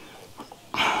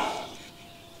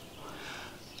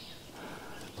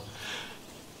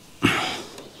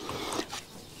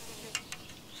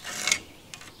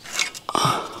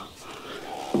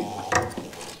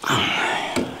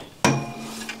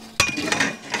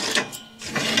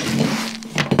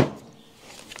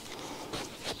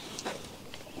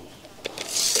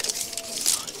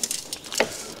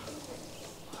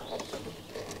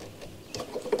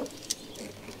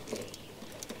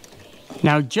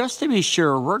 Now, just to be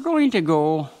sure, we're going to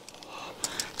go,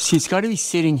 see, it's got to be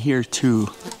sitting here too.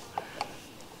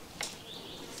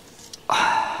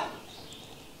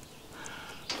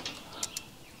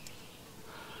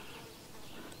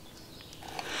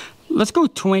 Let's go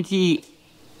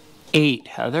 28,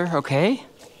 Heather, okay?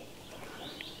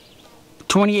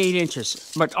 28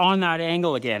 inches, but on that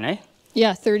angle again, eh?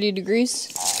 Yeah, 30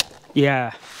 degrees.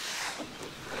 Yeah.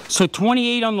 So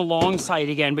 28 on the long side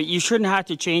again, but you shouldn't have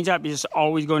to change that because it's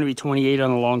always going to be 28 on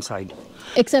the long side.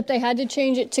 Except I had to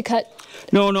change it to cut.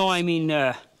 No, I mean,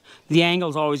 the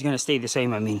angle's always going to stay the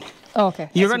same, I mean. Oh, okay.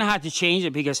 You're going to have to change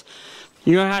it because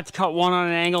you're going to have to cut one on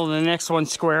an angle, the next one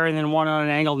square, and then one on an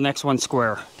angle, the next one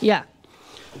square. Yeah.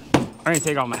 I'm going to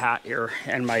take off my hat here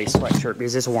and my sweatshirt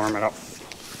because it's warming up.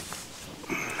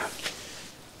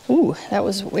 Ooh, that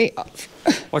was way off.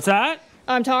 What's that?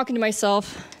 I'm talking to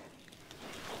myself.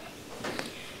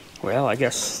 Well, I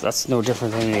guess that's no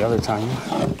different than any other time.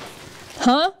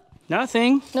 Huh?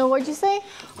 Nothing. No, what'd you say?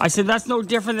 I said that's no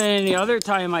different than any other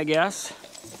time, I guess.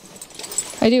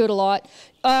 I do it a lot.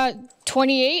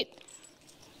 28?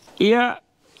 Yeah.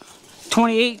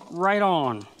 28 right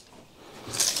on.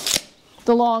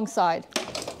 The long side.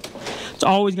 It's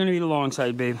always going to be the long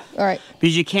side, babe. All right.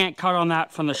 Because you can't cut on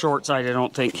that from the short side, I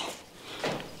don't think.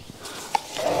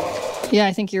 Yeah,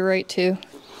 I think you're right too.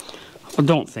 Well,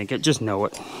 don't think it, just know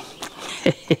it.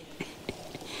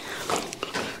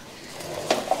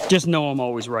 Just know I'm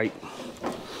always right.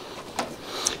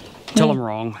 Till I'm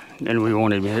wrong, and we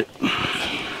won't admit it.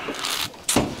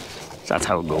 That's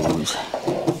how it goes.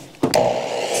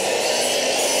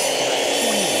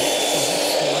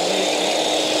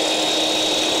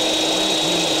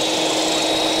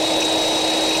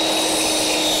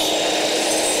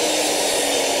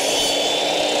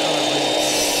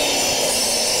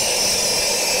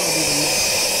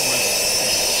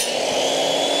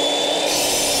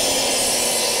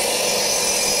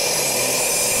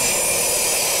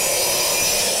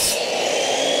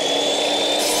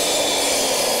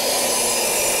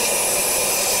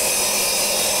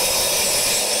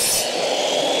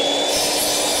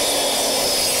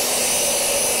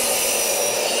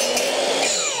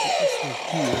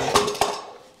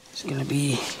 It's gonna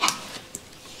be,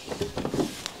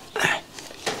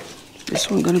 this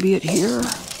one gonna be it here.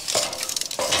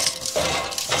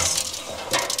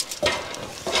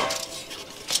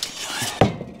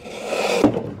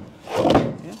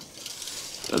 Yeah,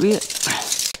 that'll be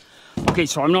it. Okay,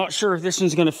 so I'm not sure if this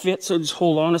one's gonna fit, so just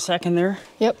hold on a second there.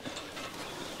 Yep.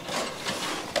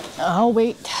 I'll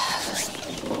wait.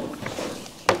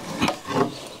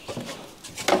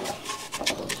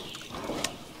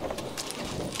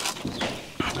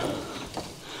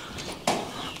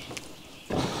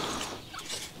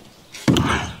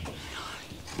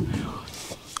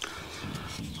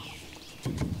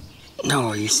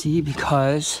 No, you see,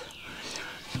 because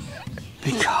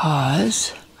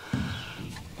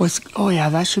what's, oh yeah,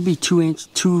 that should be 2 inches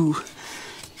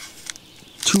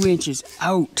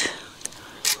out.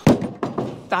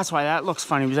 That's why that looks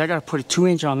funny, because I gotta put a 2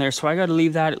 inch on there, so I gotta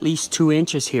leave that at least 2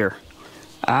 inches here.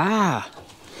 Ah.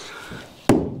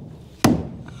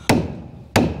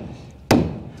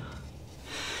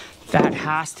 That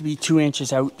has to be 2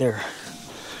 inches out there.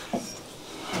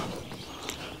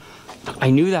 I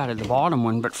knew that at the bottom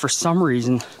one, but for some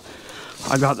reason,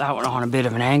 I got that one on a bit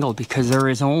of an angle because there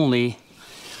is only,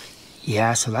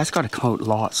 yeah, so that's got to come out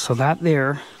lots. So that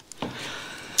there,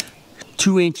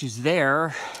 2 inches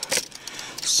there.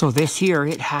 So this here,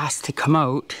 it has to come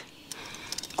out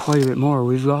quite a bit more.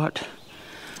 We've got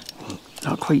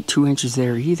not quite 2 inches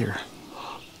there either.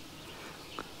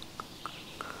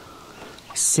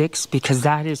 6, because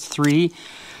that is 3,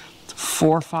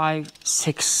 4, 5,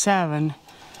 6, 7.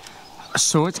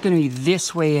 So it's going to be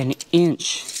this way an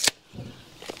inch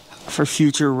for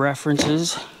future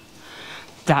references.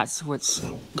 That's what's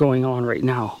going on right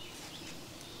now.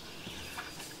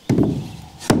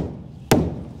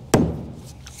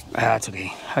 That's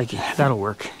okay. That'll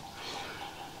work.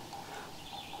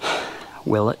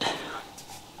 Will it?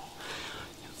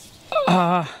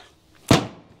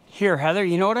 Here, Heather,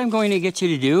 you know what I'm going to get you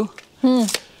to do?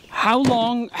 How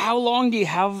long do you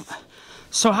have?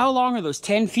 So how long are those?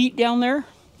 10 feet down there?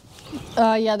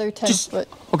 Yeah, they're 10 foot.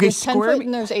 Okay, there's 10 foot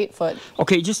and there's 8 foot.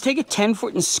 Okay, just take a 10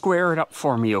 foot and square it up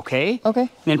for me, okay? Okay. And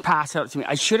then pass it out to me.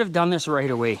 I should have done this right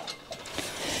away.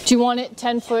 Do you want it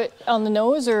 10 foot on the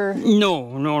nose or?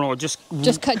 No. Just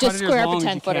cut it square as up long a 10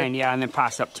 as you footer. can, yeah, and then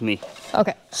pass it up to me.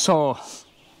 Okay. So,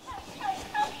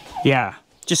 yeah,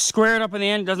 just square it up in the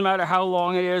end. Doesn't matter how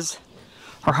long it is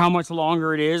or how much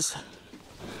longer it is,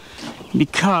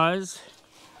 because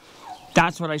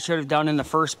that's what I should have done in the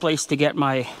first place to get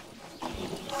my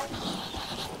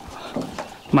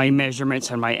measurements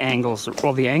and my angles.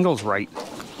 Well, the angle's right,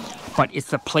 but it's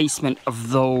the placement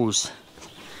of those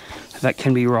that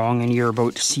can be wrong, and you're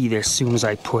about to see this as soon as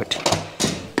I put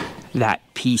that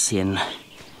piece in.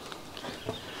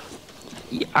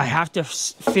 I have to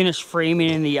finish framing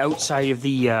in the outside of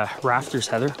the rafters,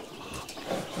 Heather.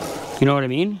 You know what I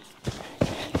mean?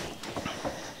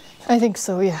 I think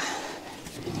so, yeah.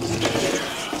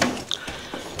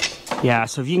 Yeah,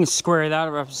 so if you can square that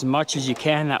up as much as you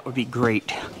can, that would be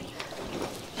great.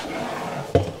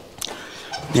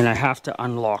 Then I have to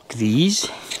unlock these.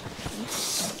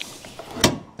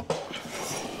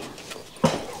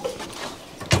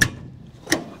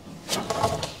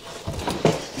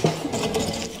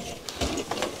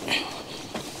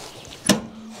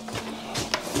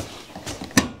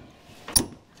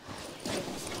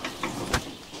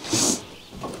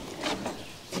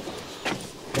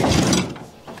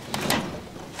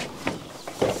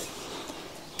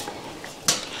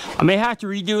 I may have to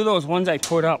redo those ones I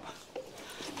put up.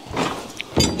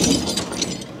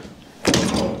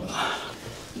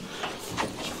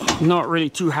 I'm not really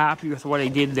too happy with what I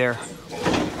did there.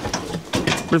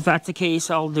 But if that's the case,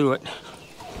 I'll do it.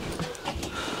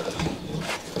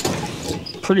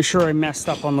 Pretty sure I messed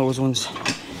up on those ones.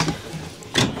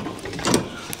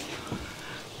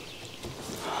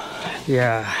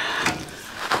 Yeah.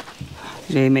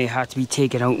 They may have to be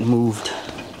taken out and moved.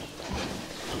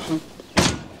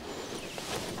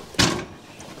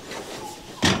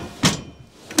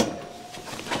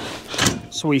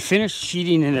 So we finished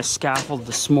sheeting in a scaffold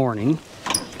this morning.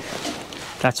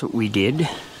 That's what we did.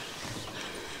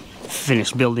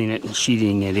 Finished building it and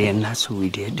sheeting it in. That's what we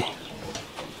did.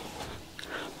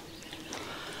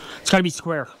 It's gotta be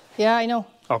square. Yeah, I know.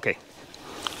 Okay.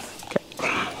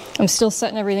 I'm still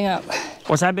setting everything up.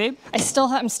 What's that, babe?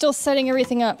 I'm still setting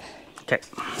everything up. Okay.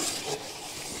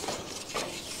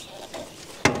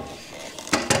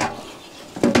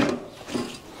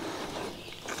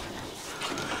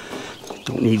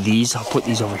 Don't need these. I'll put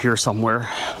these over here somewhere.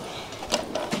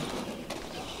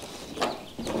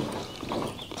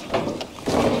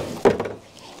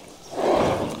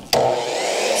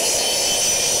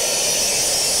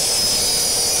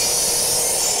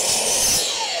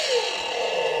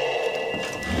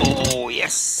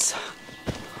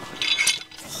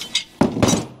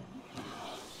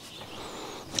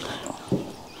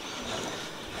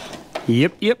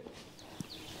 Yep.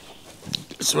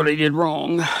 That's what I did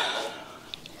wrong.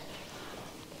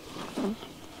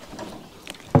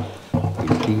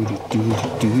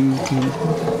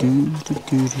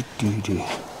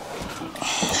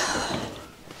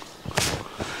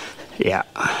 Yeah,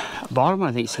 bottom one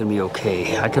I think is gonna be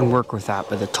okay. I can work with that,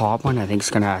 but the top one I think is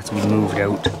gonna have to be moved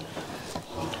out.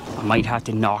 I might have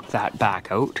to knock that back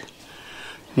out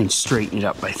and straighten it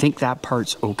up. I think that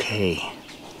part's okay.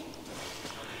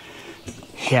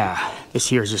 Yeah, this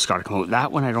here's just gotta come out.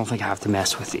 That one I don't think I have to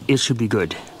mess with. It should be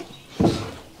good.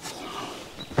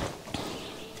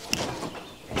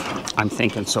 I'm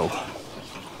thinking so.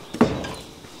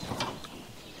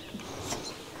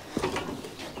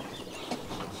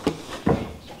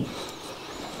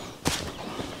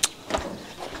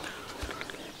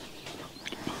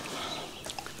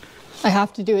 I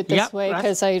have to do it this Yep, way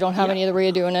because I don't have any other way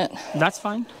of doing it. That's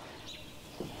fine.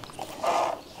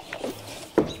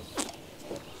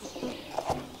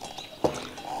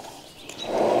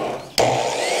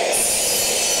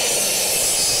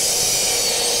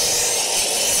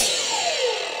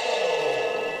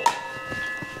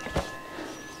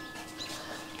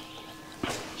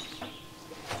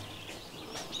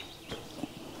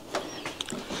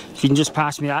 If you can just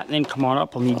pass me that and then come on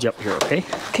up, I'll need you up here, okay?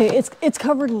 Okay, it's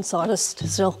covered in sawdust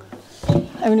still. I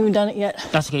haven't even done it yet.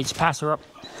 That's okay, just pass her up.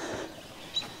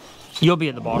 You'll be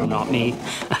at the bottom, not me.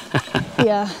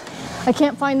 Yeah, I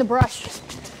can't find the brush.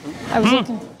 I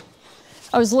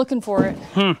was looking for it.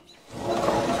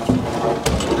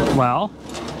 Well.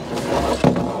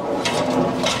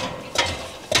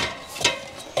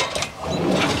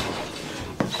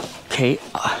 Okay.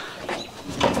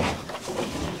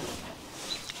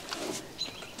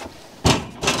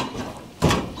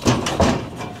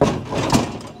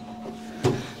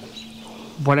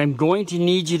 What I'm going to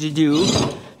need you to do,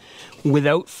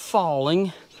 without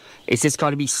falling, is it's got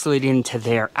to be slid into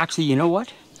there. Actually, you know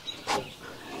what?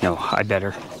 No, I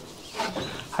better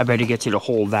get you to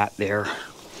hold that there.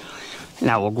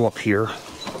 Now we'll go up here.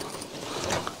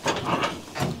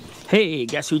 Hey,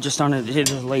 guess who just undid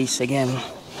his lace again?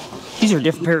 These are a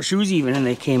different pair of shoes even, and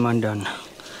they came undone.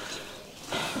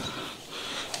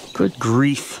 Good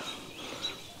grief.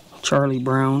 Charlie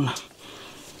Brown.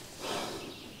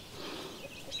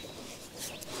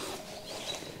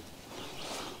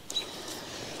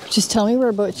 Just tell me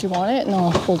whereabouts you want it and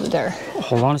I'll hold it there.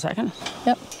 Hold on a second.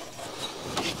 Yep.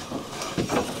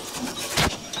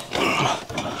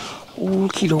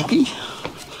 Okie dokie.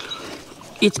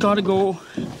 It's got to go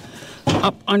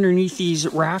up underneath these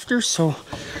rafters, so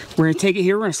we're going to take it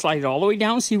here, we're going to slide it all the way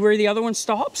down, see where the other one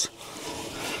stops.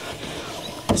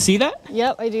 See that?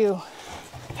 Yep, I do.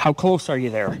 How close are you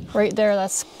there? Right there,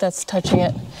 that's touching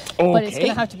it. Okay. But it's going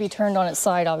to have to be turned on its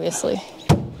side, obviously.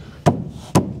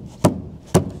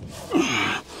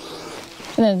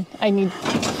 And then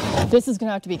this is going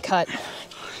to have to be cut.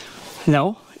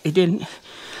 No, it didn't.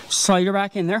 Slide her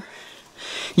back in there.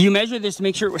 You measured this to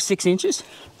make sure it was 6 inches?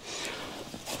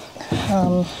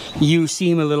 You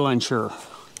seem a little unsure.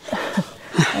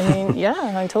 I mean,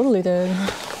 yeah, I totally did.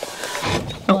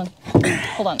 Hold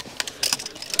on.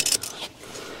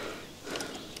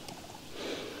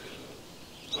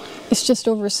 It's just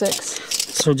over 6.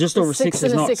 So just over 6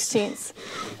 is not... 6/16.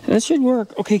 That should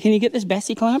work. Okay, can you get this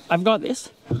Bessie clamp? I've got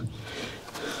this.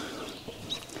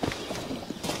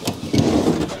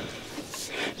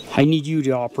 I need you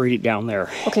to operate it down there.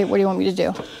 Okay, what do you want me to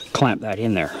do? Clamp that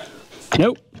in there.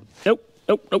 Nope.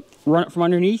 Run it from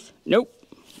underneath. Nope.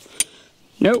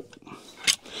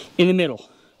 In the middle.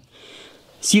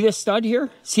 See this stud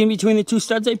here? See in between the 2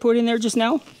 studs I put in there just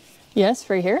now? Yes,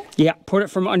 right here? Yeah, put it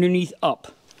from underneath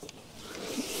up.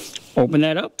 Open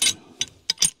that up.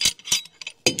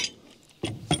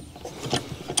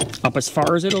 Up as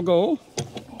far as it'll go.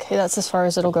 Okay, that's as far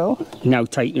as it'll go. Now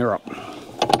tighten her up.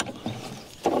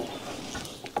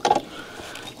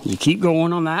 You keep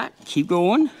going on that. Keep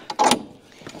going.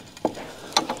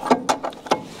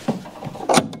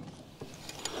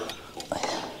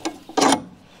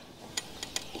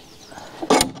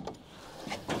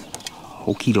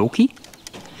 Okie dokie.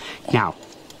 Now,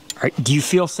 do you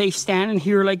feel safe standing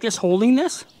here like this, holding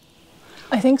this?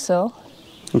 I think so.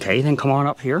 Okay, then come on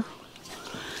up here.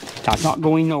 That's not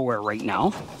going nowhere right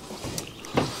now.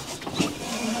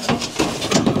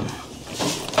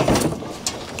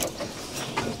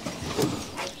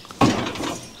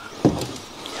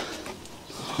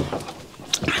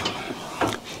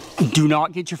 Do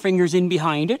not get your fingers in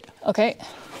behind it. Okay.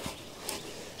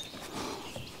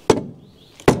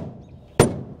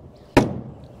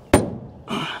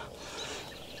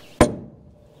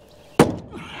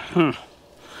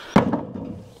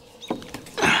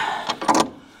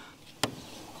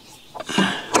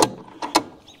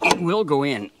 will go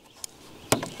in.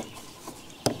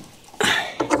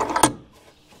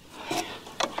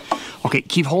 Okay,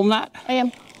 keep holding that. I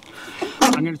am.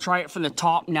 I'm gonna try it from the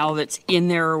top now that's in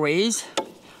there a ways.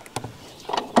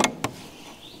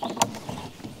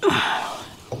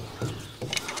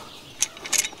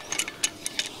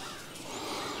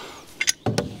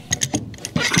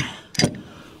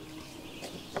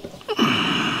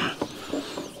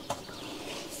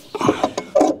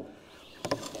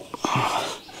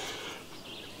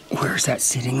 Where's that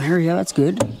sitting there? Yeah, that's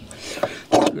good.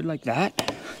 Good like that.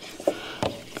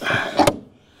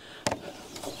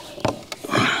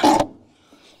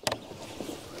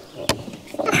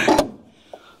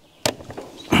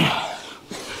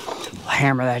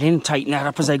 Hammer that in, tighten that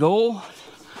up as I go.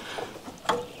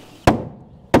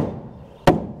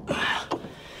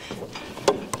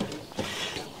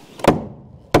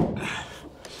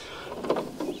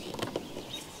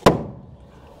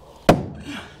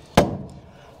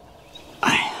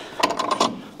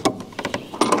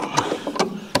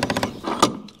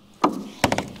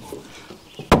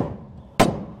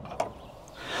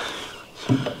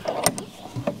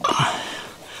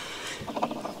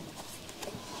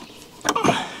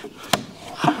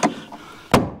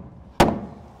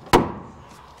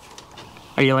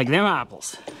 How do you like them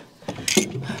apples?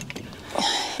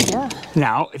 Yeah.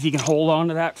 Now, if you can hold on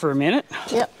to that for a minute.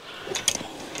 Yep.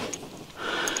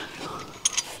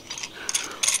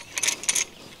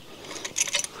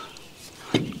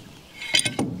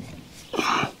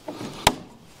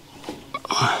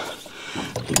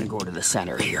 I'm gonna go to the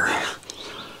center here.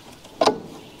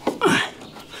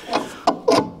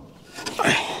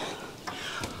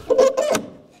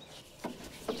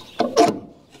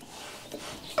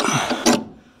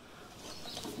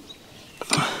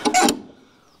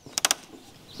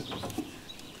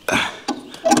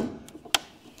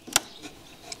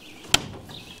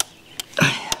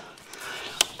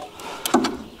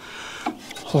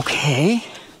 Okay,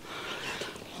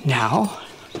 now,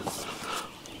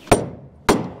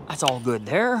 that's all good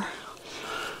there.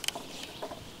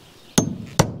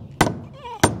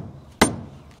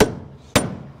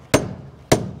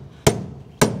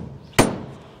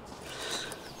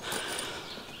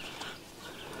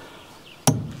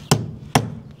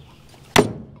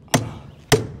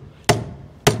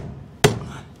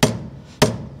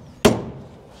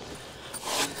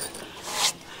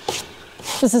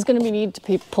 This is going to need to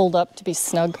be pulled up to be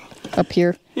snug up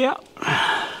here. Yeah.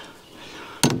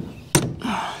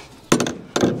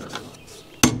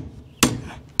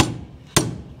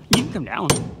 You can come down.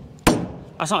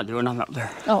 That's not doing nothing up there.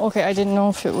 Oh, okay. I didn't know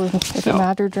if it was it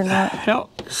mattered or not. No,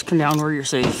 just come down where you're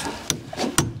safe.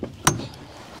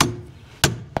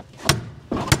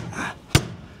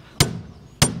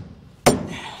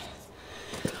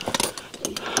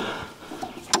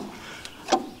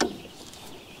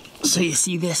 So you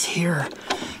see this here.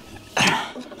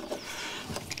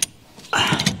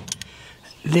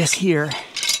 This here,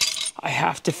 I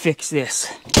have to fix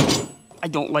this. I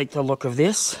don't like the look of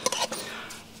this.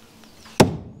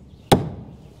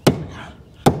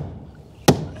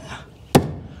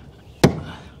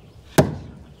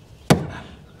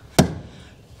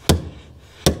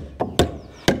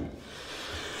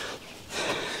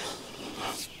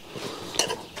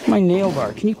 My nail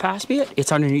bar, can you pass me it?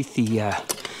 It's underneath the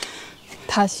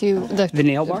Pass you the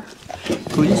nail bar,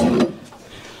 please.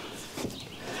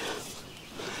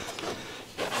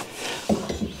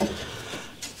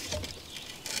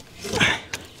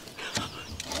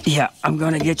 Yeah, I'm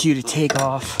gonna get you to take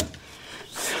off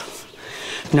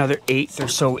another 1/8 or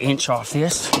so inch off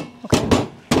this. Okay.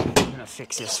 I'm gonna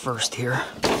fix this first here.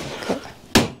 Okay.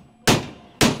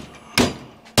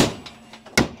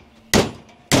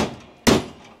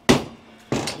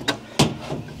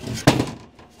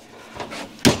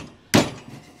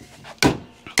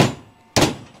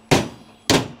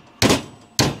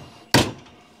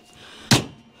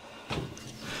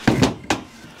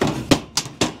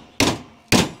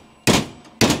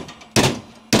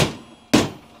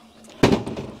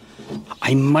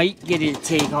 I might get it to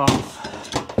take off.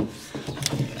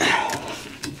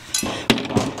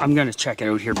 I'm gonna check it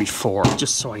out here before,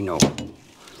 just so I know.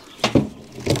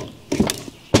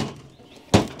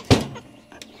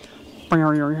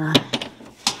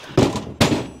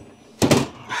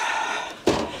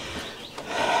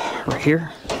 Right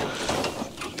here.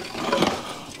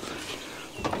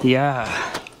 Yeah.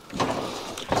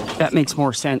 That makes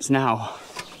more sense now.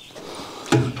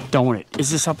 Don't it? Is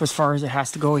this up as far as it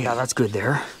has to go? Yeah, that's good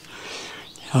there.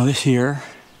 Now this here.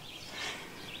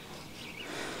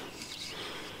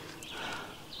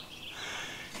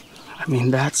 I mean,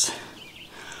 that's...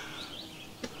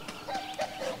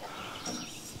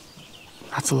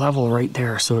 it's level right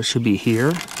there, so it should be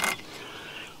here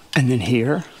and then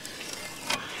here.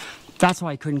 That's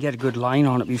why I couldn't get a good line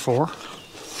on it before.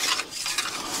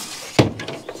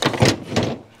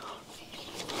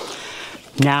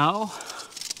 Now,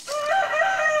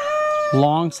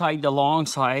 long side to long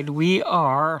side, we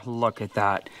are, look at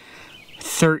that,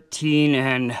 13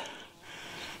 and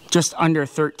just under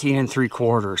 13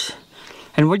 3/4.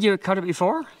 And would you have cut it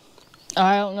before?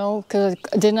 I don't know, because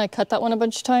didn't I cut that one a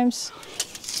bunch of times?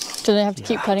 Did I have to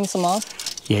keep cutting some off?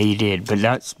 Yeah, you did, but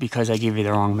that's because I gave you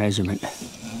the wrong measurement.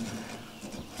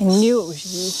 I knew it was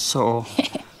you. So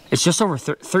it's just over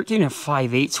 13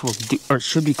 5/8 will do, or it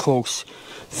should be close.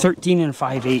 13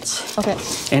 5/8. Okay.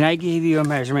 And I gave you a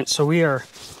measurement, so we are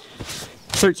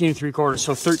 13 3/4,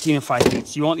 so 13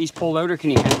 5/8. You want these pulled out, or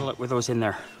can you handle it with those in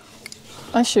there?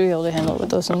 I should be able to handle it with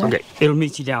those in there. Okay, it'll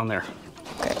meet you down there.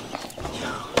 Okay.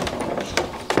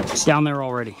 It's down there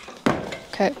already.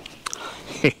 Okay.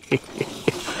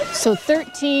 So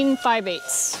 13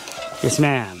 5/8. Yes,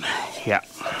 ma'am. Yeah.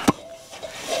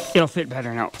 It'll fit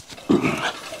better now.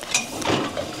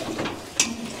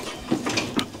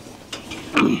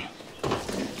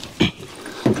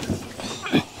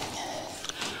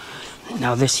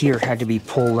 Now this here had to be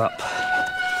pulled up.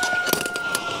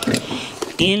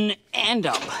 In and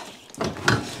up.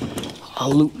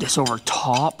 I'll loop this over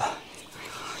top.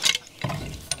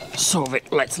 So if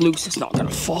it lets loose, it's not gonna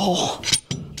fall.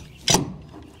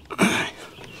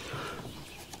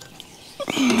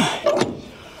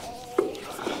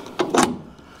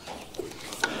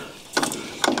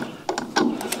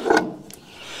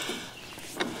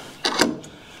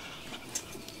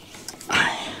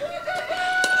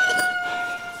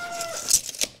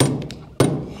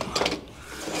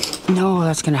 No,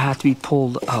 that's gonna have to be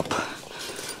pulled up.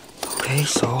 Okay,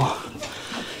 so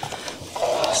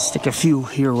stick a few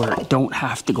here where it don't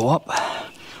have to go up.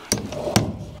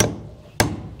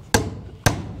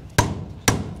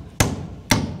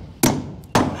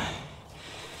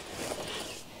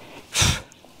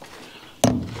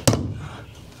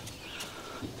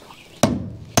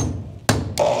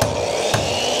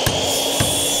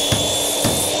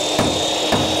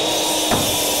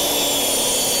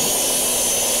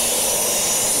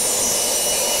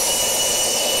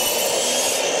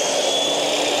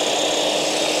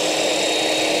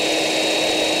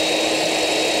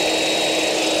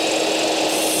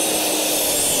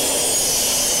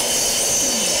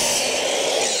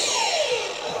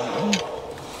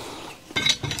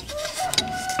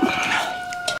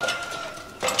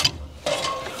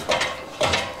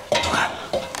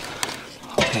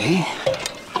 Okay.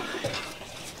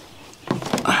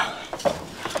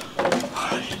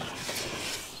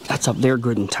 That's up there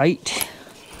good and tight.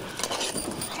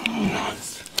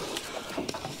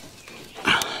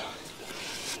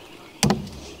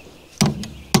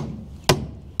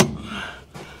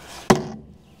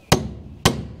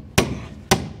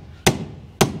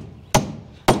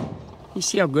 You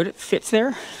see how good it fits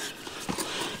there?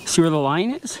 See where the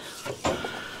line is?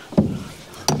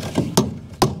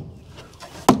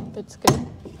 Fits good.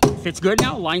 Fits good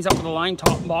now? Lines up with the line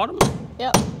top and bottom?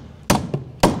 Yep.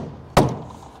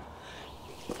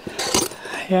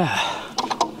 Yeah.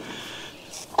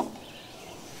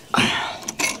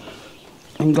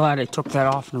 I'm glad I took that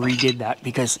off and redid that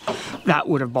because that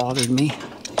would have bothered me.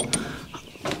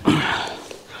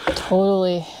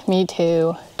 Totally. Me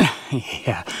too.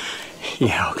 Yeah.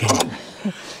 Yeah, okay.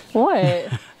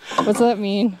 What? What's that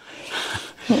mean?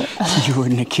 You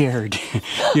wouldn't have cared.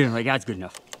 You're like, that's good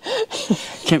enough.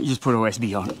 Can't you just put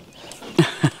OSB on it?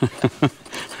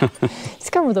 It's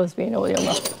covered with OSB and nobody will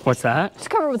know. What's that? It's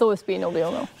covered with OSB and nobody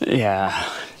will know. Yeah.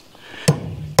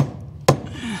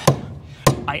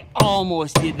 I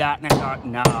almost did that and I thought,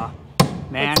 nah,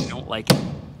 man, I don't like it.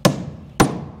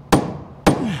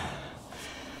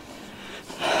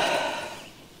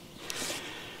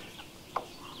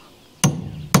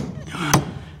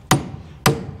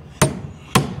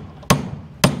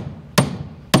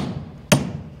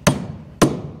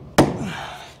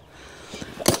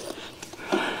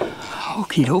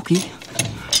 Okie dokie.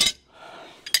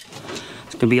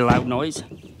 It's gonna be a loud noise.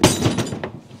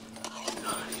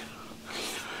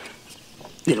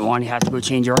 Didn't want you to have to go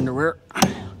change your underwear.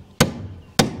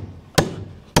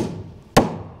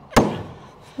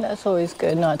 That's always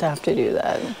good not to have to do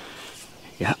that.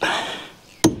 Yeah.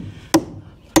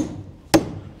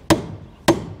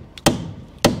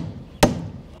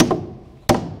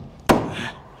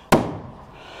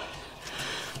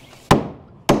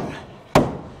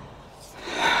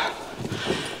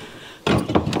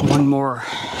 One more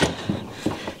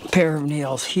pair of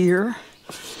nails here.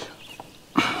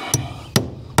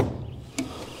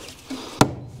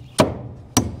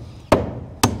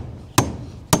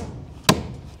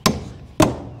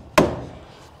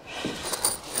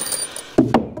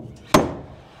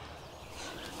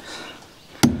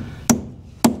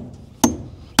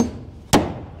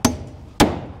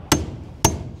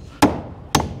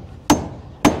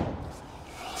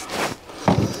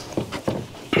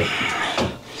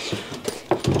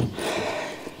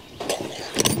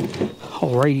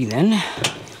 Alrighty then.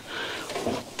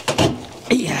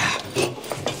 Yeah.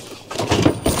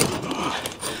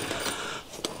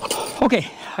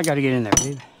 Okay, I gotta get in there,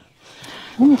 babe.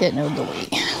 I'm getting out of the way.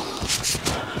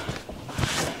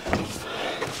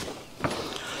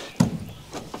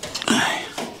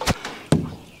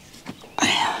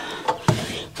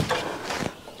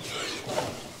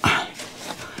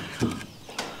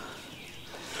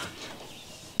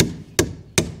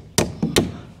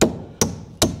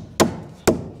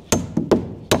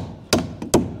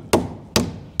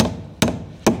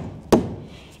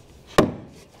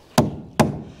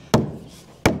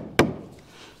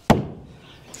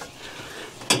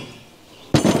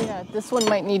 This one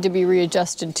might need to be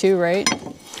readjusted too, right?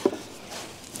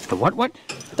 The what?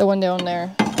 The one down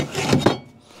there.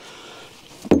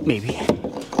 Maybe.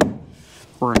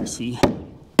 We're gonna see.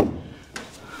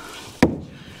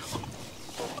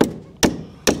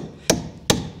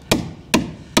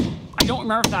 I don't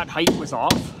remember if that height was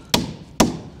off.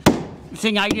 The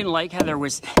thing I didn't like, Heather,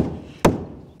 was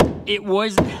it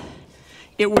was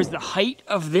the height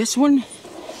of this one,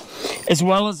 as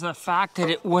well as the fact that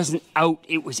it wasn't out,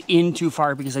 it was in too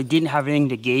far because I didn't have anything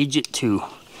to gauge it to.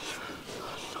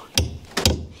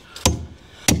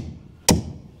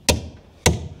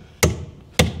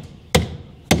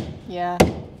 Yeah.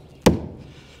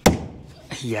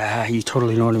 Yeah, you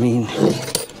totally know what I mean.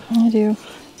 I do.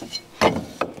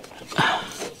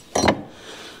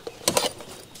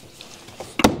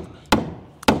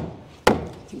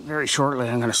 Very shortly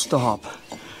I'm gonna stop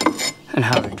and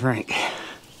have a drink.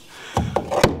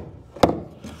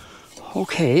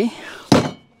 Okay,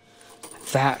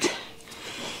 that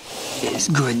is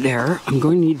good there. I'm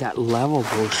going to need that level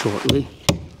though shortly.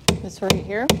 This right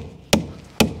here?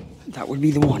 That would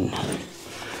be the one.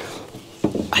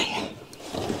 I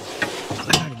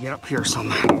gotta get up here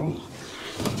somehow.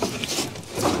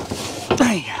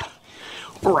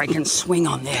 Or I can swing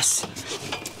on this.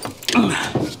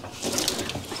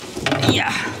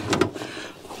 Yeah.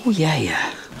 Oh yeah,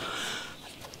 yeah.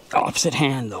 Opposite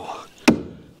hand though.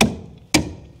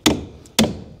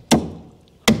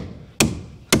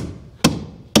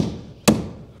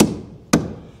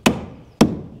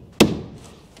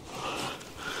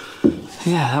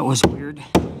 Yeah, that was weird.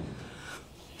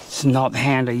 It's not the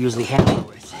hand I usually handle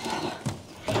with.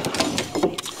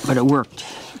 But it worked.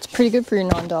 It's pretty good for your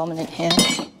non-dominant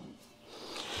hand.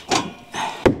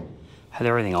 Had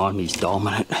everything on me is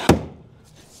dominant.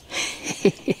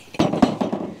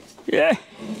 Yeah.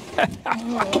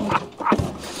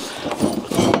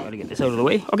 Gotta get this out of the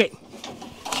way. Okay.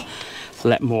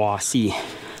 Let moi see.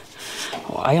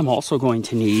 Oh, I am also going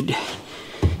to need,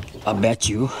 I bet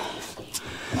you,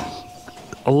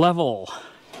 a level.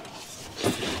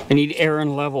 I need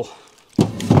Aaron level.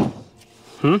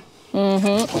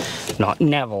 Mm-hmm. Not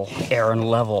Neville, Aaron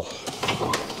level.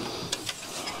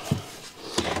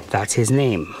 That's his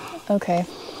name. Okay.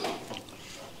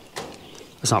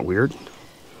 That's not weird.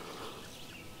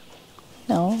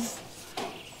 No.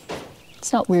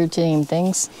 It's not weird to name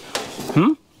things.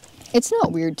 Hmm? It's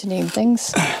not weird to name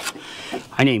things.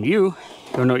 I named you. You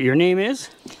don't know what your name is?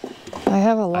 I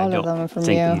have a lot of them from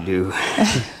you. I think you do.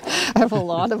 I have a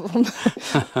lot of them.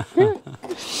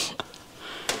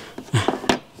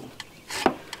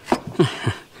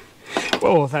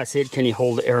 Oh, if that's it, can you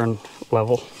hold Aaron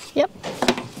level? Yep.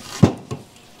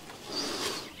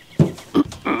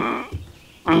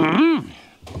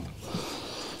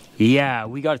 Yeah,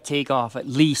 we got to take off at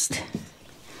least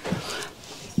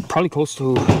probably close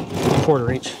to a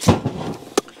 1/4 inch.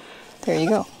 There you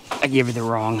go. I gave you the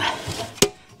wrong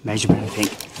measurement, I think.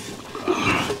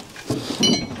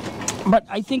 But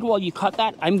I think while you cut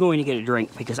that, I'm going to get a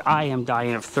drink because I am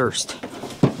dying of thirst.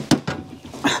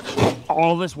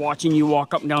 All this watching you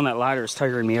walk up and down that ladder is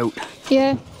tiring me out.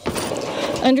 Yeah.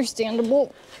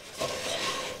 Understandable.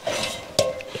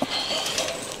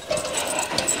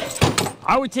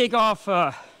 I would take off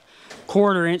a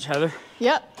 1/4 inch, Heather.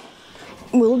 Yep.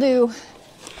 Will do.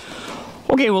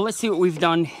 Okay, well, let's see what we've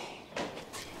done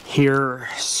here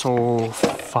so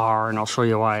far, and I'll show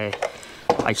you why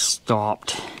I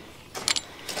stopped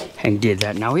and did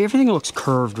that. Now, everything looks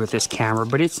curved with this camera,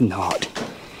 but it's not.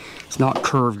 It's not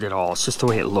curved at all. It's just the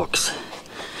way it looks.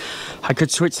 I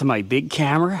could switch to my big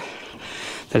camera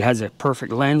that has a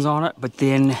perfect lens on it, but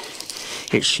then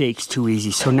it shakes too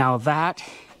easy. So now that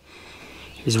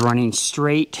is running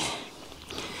straight.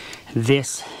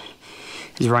 This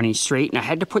is running straight, and I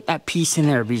had to put that piece in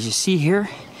there because you see here,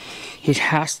 it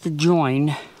has to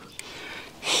join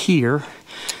here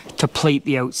to plate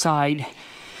the outside,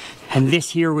 and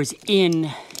this here was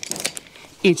in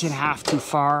inch and a half too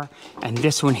far, and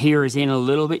this one here is in a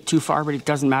little bit too far, but it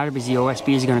doesn't matter because the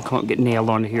OSB is going to come up and get nailed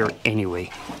onto here anyway.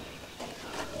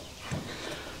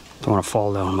 Don't want to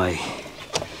fall down my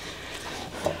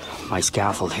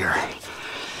scaffold here.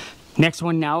 Next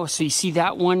one now, so you see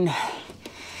that one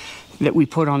that we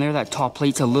put on there, that top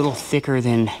plate's a little thicker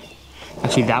than,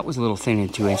 actually that was a little thin in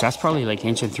 2 inch. That's probably like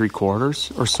 1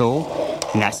 3/4 or so,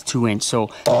 and that's 2 inch. So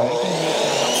I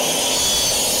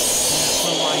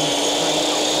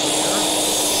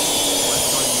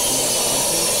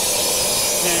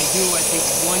think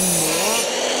one more,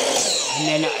 and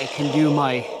then I can do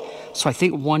my, so I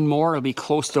think one more, it'll be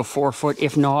close to 4 foot.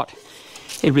 If not,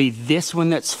 it'll be this one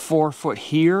that's 4 foot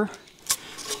here,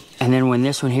 and then when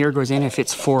this one here goes in, if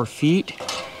it's 4 feet,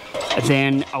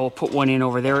 then I will put one in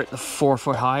over there at the 4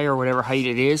 foot high or whatever height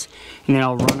it is, and then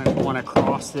I'll run one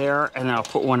across there, and then I'll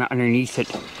put one underneath it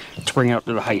to bring it up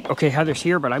to the height. Okay, Heather's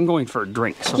here, but I'm going for a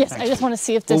drink. So yes, I just want to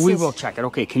see if this Well, we will check it.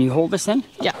 Okay, can you hold this then?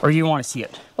 Yeah. Or you want to see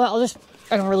it? Well,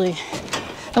 I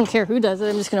don't care who does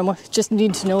it. I'm just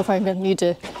need to know if I'm gonna need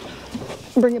to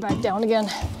bring it back down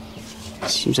again.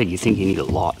 Seems like you think you need a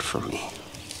lot from me.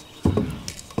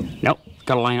 Nope,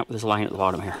 gotta line up this line at the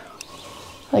bottom here.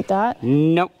 Like that?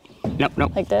 Nope, nope,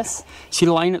 nope. Like this? See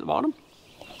the line at the bottom?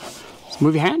 Just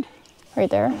move your hand. Right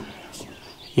there?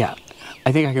 Yeah,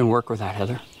 I think I can work with that,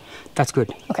 Heather. That's good.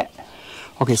 Okay.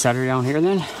 Okay, set her down here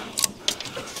then.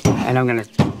 And I'm gonna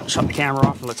shut the camera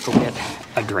off and let's go get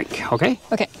a drink, okay?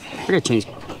 Okay. I gotta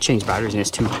change batteries in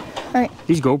this too. All right.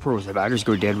 These GoPros, the batteries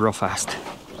go dead real fast.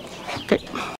 Okay.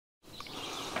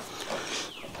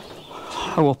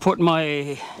 I will put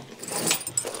my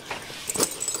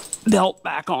belt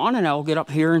back on and I'll get up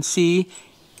here and see.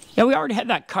 Yeah, we already had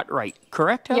that cut right,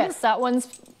 correct, Heather? Yes, that one's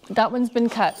been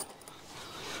cut.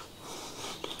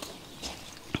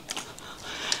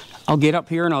 I'll get up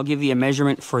here and I'll give you a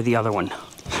measurement for the other one.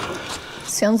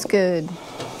 Sounds good.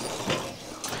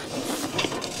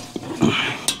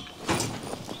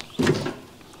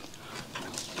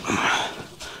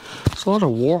 There's a lot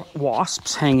of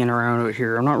wasps hanging around out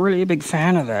here. I'm not really a big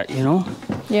fan of that, you know?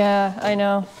 Yeah, I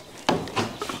know.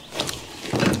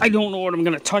 I don't know what I'm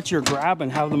gonna touch or grab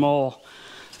and have them all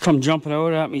come jumping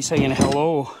out at me saying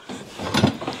hello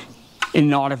in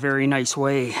not a very nice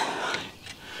way.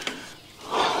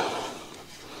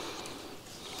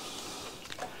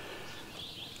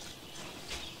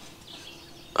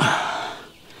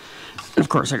 And of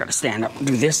course I gotta stand up and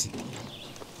do this.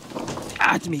 I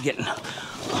have to be getting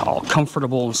all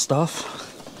comfortable and stuff.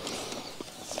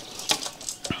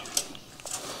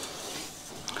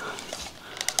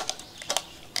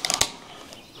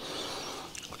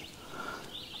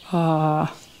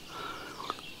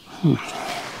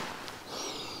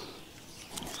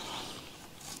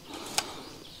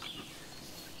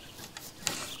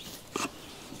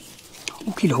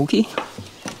 Okie dokie.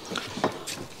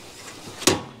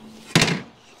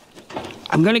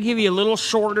 I'm gonna give you a little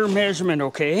shorter measurement,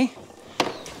 okay?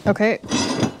 Okay. Get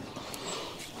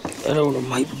that out of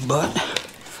my butt.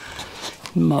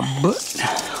 My butt.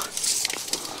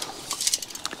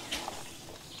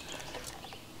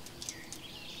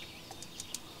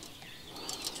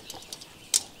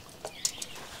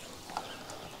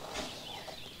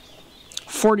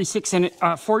 .42 and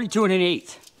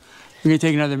 1/8. I'm gonna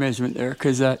take another measurement there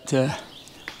because that.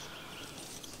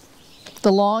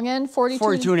 The long end, 42?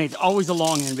 42 1/8. Always the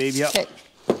long end, baby. Yep. Okay.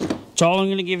 That's all I'm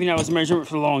gonna give you now is a measurement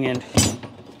for the long end.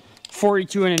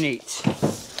 42 1/8.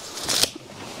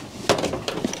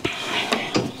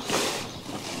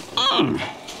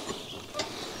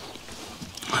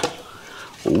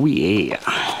 Oh yeah.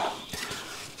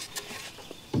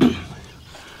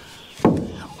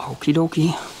 Okie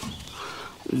dokie.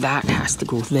 That has to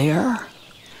go there.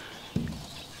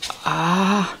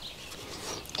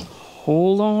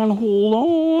 Hold on, hold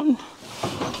on.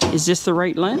 Is this the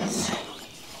right length?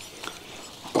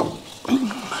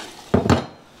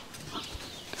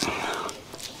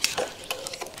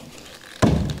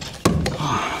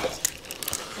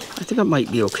 I think it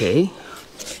might be okay.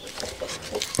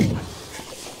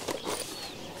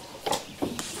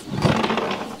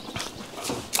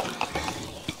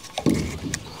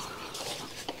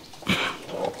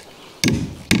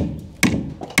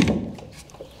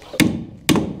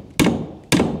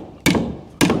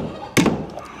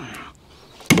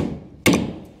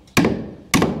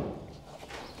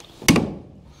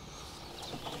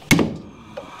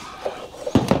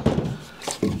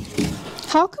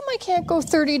 How come I can't go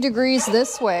 30 degrees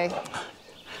this way?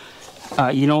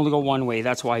 You can only go one way,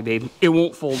 that's why, babe. It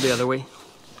won't fold the other way.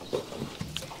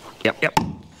 Yep, yep.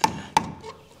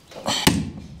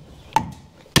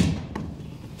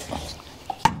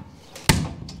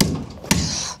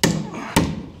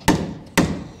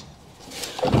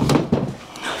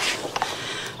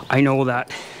 I know that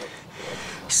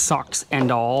sucks and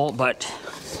all, but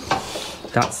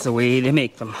that's the way they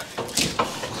make them.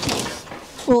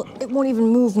 Well, it won't even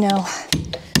move now.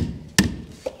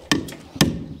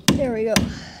 There we go.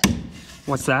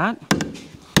 What's that?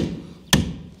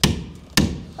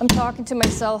 I'm talking to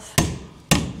myself.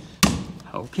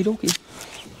 Okie dokie.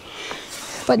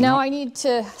 But now I need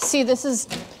to see, this is...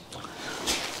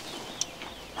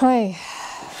 Hi.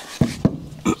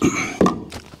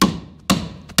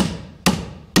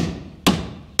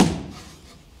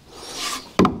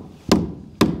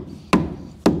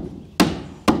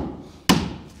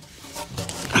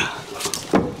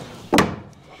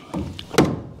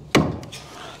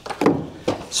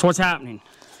 So what's happening?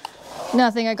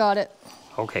 Nothing, I got it.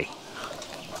 Okay.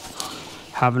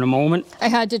 Having a moment? I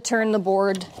had to turn the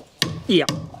board. Yep.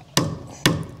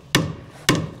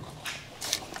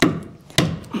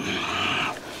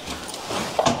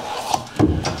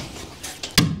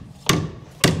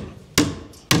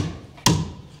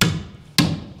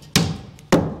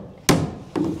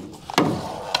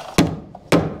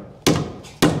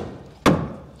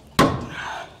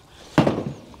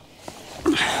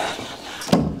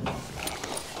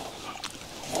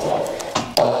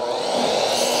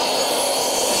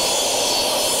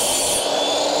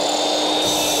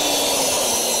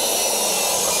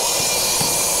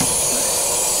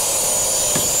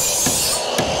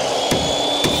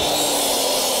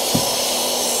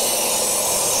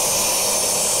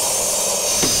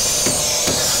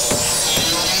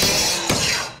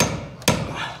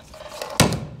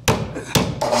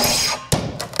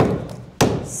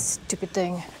 Stupid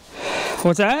thing.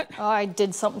 What's that? Oh, I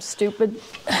did something stupid.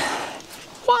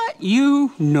 What?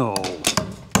 You know.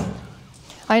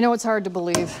 I know it's hard to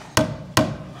believe.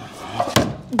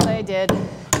 But I did.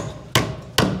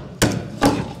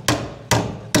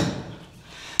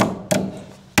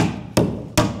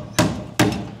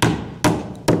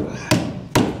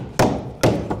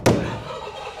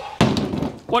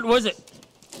 What was it?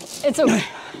 It's okay.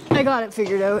 I got it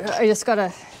figured out. I just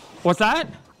gotta... What's that?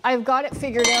 I've got it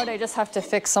figured out. I just have to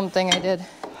fix something I did.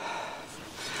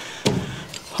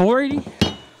 Alrighty.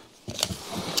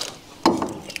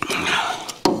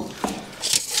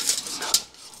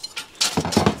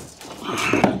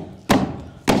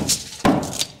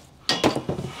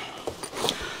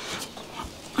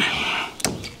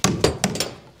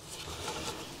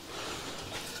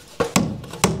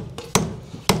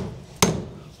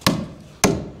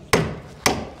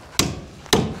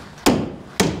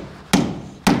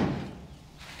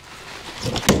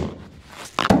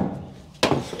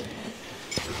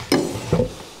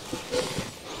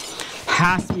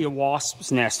 Has to be a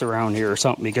wasp's nest around here or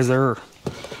something because they're...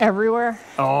 Everywhere?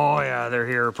 Oh yeah, they're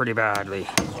here pretty badly.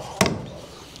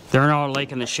 They're not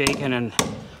liking the shaking and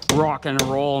rocking and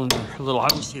rolling their little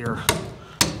house here.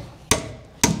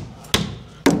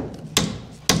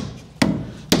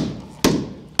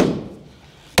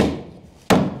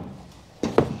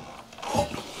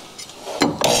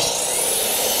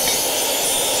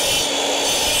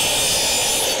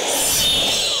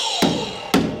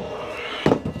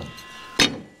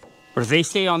 But if they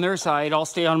stay on their side, I'll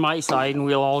stay on my side and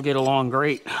we'll all get along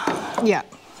great. Yeah.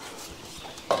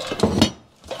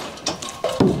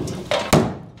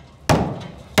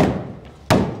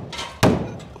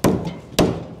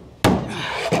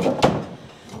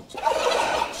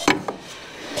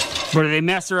 But if they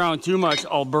mess around too much,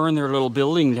 I'll burn their little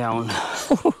building down.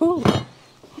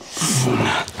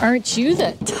 Aren't you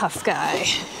the tough guy?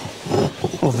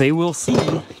 Well, they will see.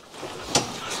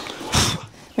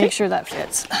 Make sure that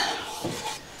fits.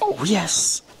 Oh,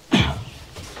 yes.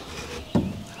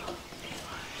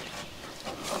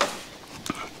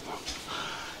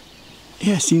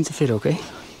 Yeah, seems to fit okay.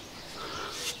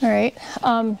 All right.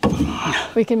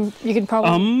 You can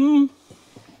probably...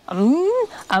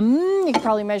 you can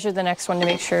probably measure the next one to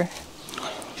make sure.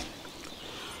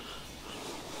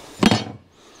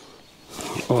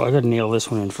 Oh, I gotta nail this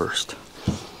one in first.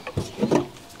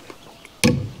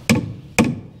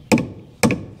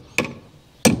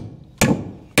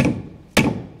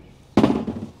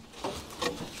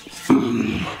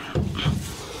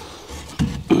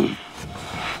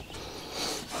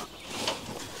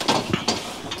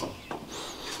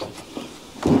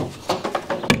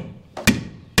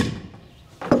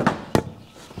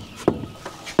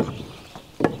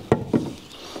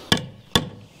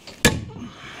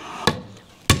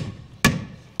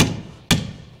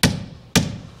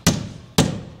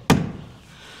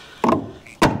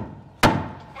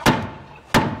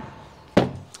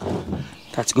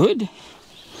 That's good.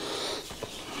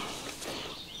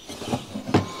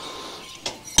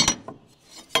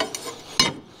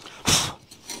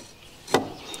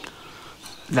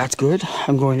 that's good.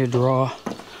 I'm going to draw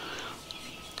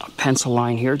a pencil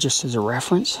line here just as a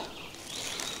reference,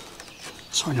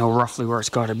 so I know roughly where it's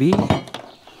got to be.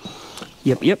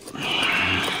 Yep.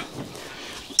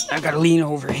 I gotta lean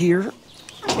over here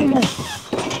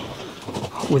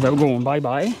without going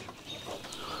bye-bye.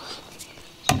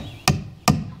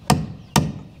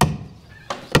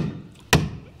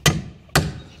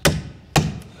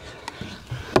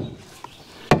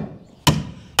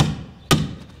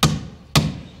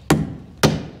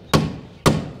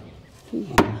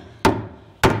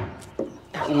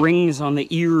 That rings on the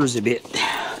ears a bit.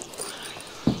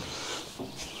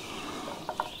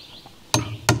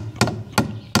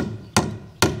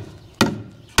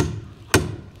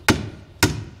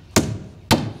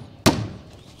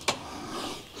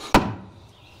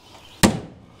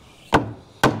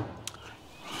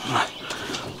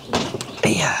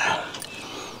 Yeah.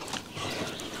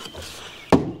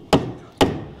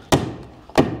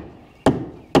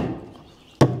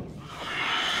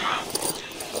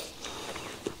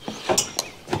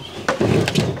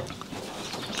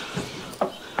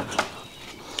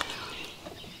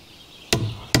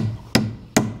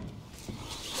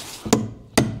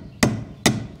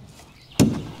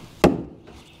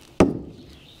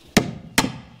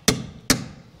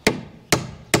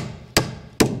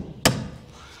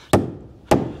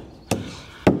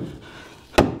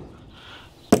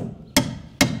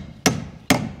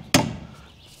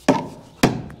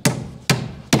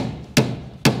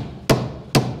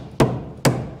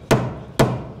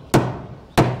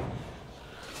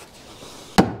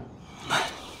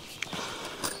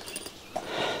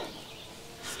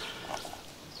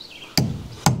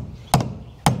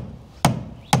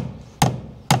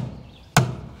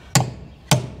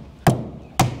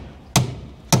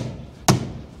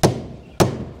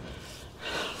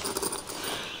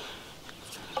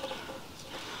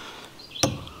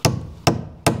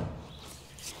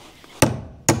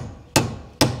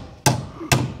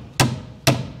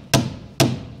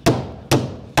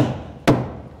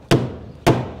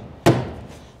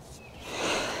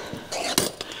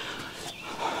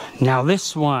 Now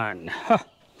this one. Huh.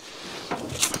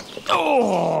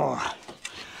 Oh.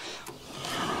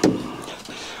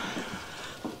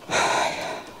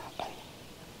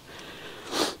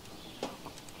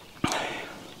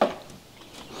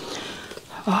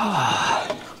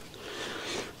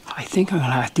 I think I'm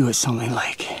gonna have to do it something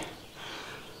like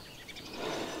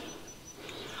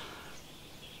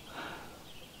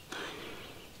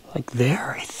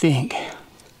there, I think.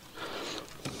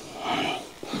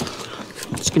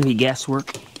 It's gonna be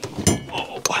guesswork.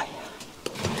 Oh.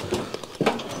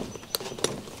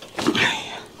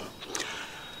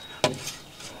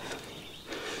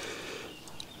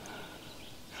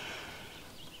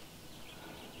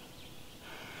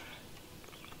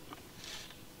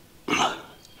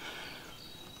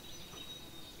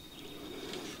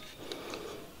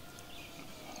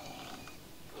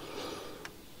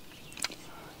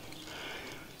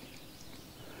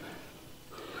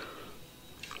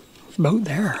 About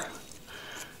there.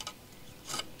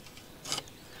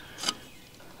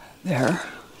 There.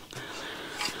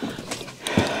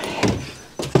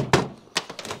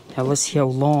 Now let's see how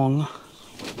long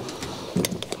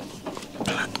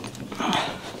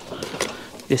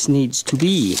this needs to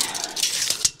be.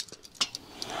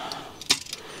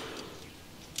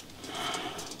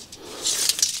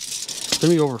 It's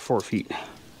gonna be over 4 feet.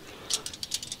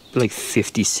 Like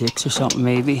 56 or something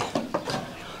maybe.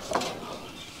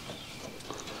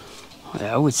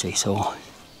 I would say so.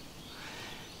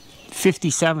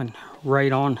 57,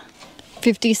 right on.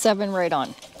 57 right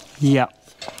on. Yeah.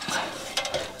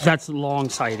 That's the long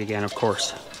side again, of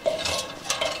course.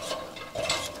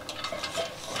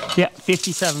 Yeah,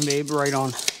 57, babe, right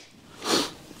on.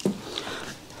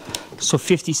 So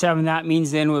 57, that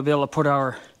means then we'll be able to put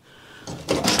our...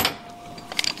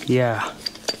 Yeah.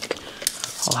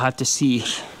 I'll have to see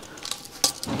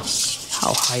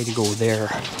how high to go there.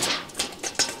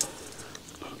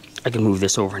 I can move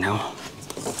this over now.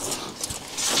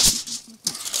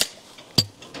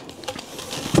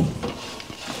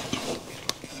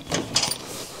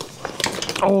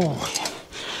 Oh,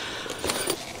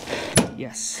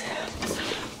 yes.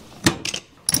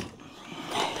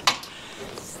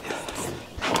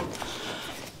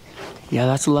 Yeah,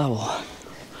 that's level.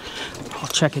 I'll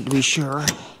check it to be sure.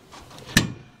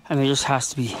 I mean, it just has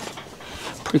to be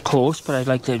pretty close, but I'd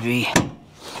like to be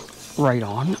right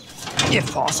on,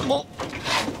 if possible.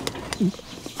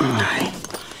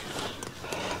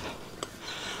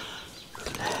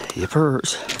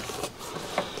 Yippers.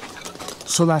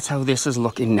 So that's how this is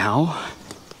looking now.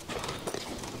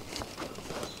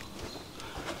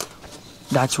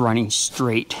 that's running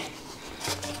straight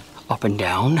up and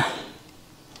down.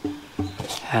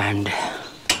 And,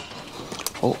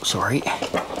 oh, sorry,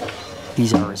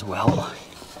 these are as well.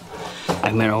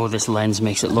 I mean, oh, this lens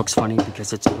makes it look funny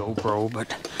because it's a GoPro,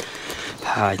 but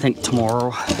I think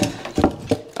tomorrow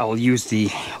I'll use the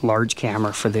large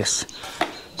camera for this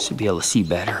to be able to see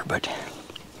better, but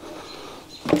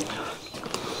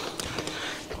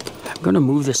I'm gonna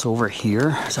move this over here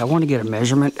because I want to get a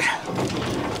measurement.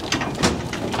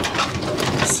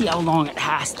 See how long it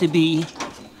has to be.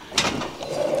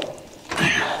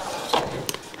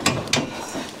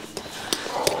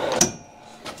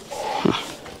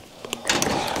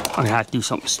 I'm gonna have to do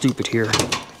something stupid here.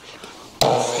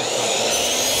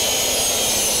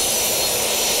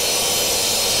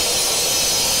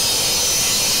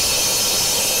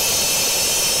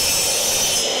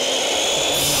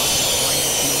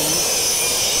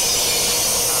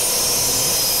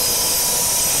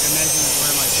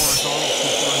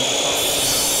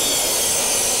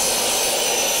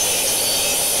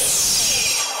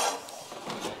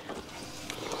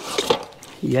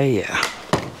 Yeah.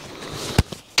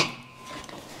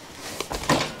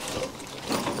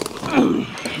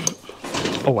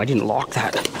 Oh, I didn't lock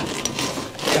that.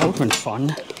 That would have been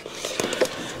fun.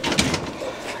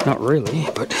 Not really,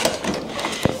 but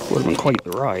it would have been quite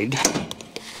the ride.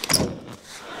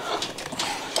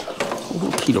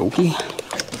 Okie dokie.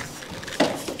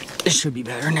 This should be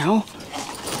better now.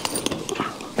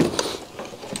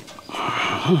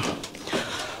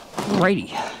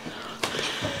 Alrighty.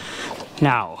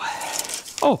 Now,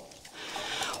 oh,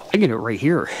 I get it right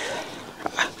here.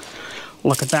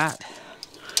 Look at that.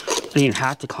 I didn't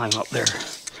have to climb up there.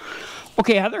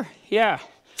 Okay, Heather, yeah.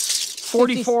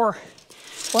 44.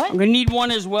 What? I'm gonna need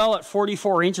one as well at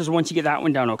 44 inches once you get that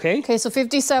one done, okay? Okay, so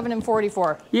 57 and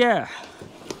 44. Yeah.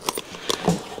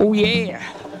 Oh, yeah.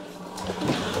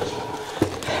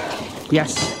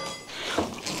 Yes.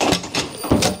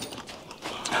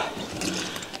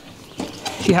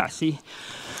 Yeah, see,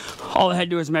 all I had to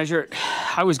do was measure it.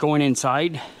 I was going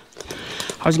inside.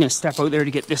 I was gonna step out there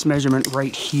to get this measurement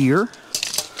right here.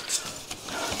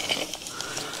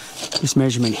 This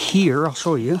measurement here, I'll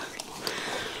show you.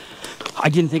 I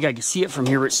didn't think I could see it from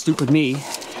here, but stupid me.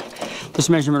 This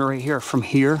measurement right here, from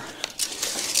here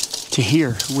to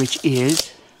here, which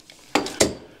is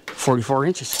 44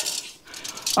 inches.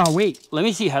 Oh, wait, let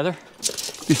me see, Heather,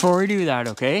 before we do that,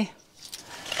 okay?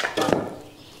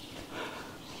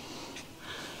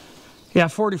 Yeah,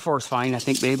 44 is fine, I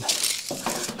think, babe.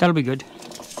 That'll be good.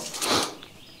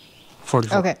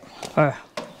 44. Okay.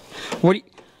 What do you,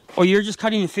 oh, you're just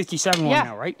cutting the 57 one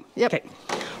now, right? Yep. Okay.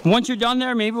 Once you're done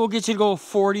there, maybe we'll get you to go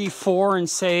 44 and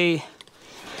say,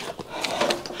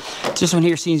 this one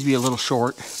here seems to be a little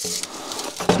short.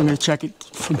 So I'm gonna check it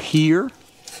from here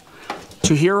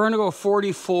to here. We're gonna go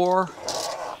 44,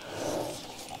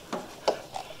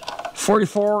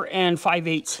 44 and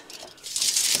 5/8.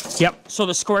 Yep, so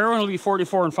the square one will be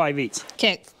 44 and 5/8.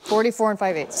 Okay, 44 and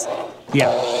 5/8. Yeah.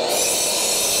 I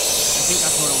think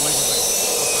that's what it was.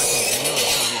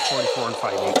 44 and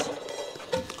 5/8.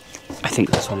 I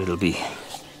think that's what it'll be.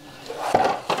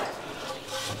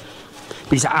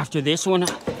 Because after this one,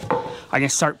 I can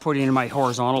start putting in my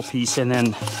horizontal piece, and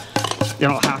then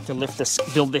I'll have to lift this,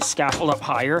 build this scaffold up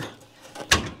higher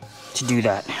to do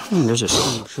that. There's a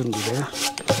screw, shouldn't be there.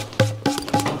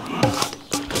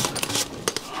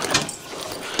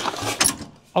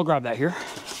 I'll grab that here.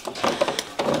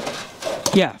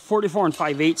 Yeah, 44 and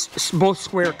 5/8, both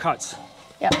square cuts.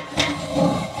 Yep.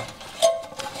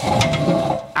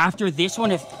 After this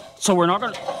one, so we're not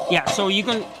gonna, yeah, so you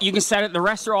can set it, the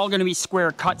rest are all gonna be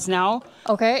square cuts now.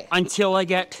 Okay. Until I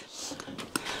get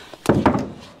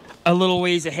a little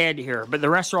ways ahead here, but the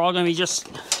rest are all gonna be just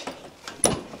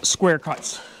square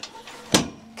cuts.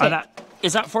 Okay.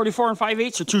 Is that 44 and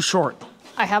 5/8 or too short?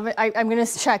 I haven't, I'm gonna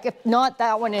check. If not,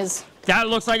 that one is. That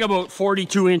looks like about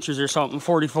 42 inches or something,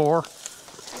 44.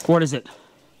 What is it?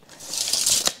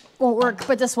 Won't work,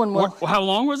 but this one will. How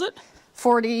long was it?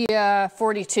 40,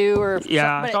 42 or.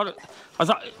 Yeah, I thought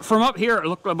from up here it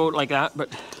looked about like that, but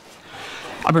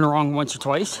I've been wrong once or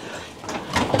twice.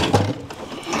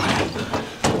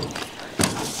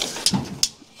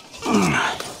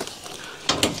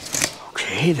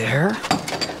 Okay, there.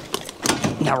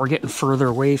 Now we're getting further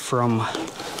away from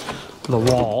the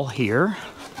wall here.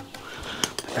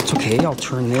 That's okay, I'll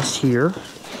turn this here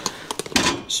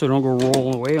so don't go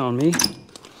rolling away on me.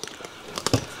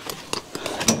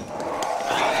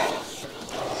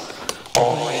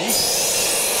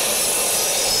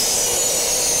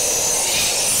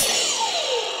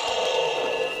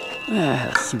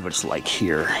 Let's see what it's like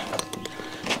here.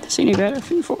 this any better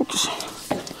for you folks?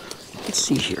 Let's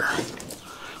see here.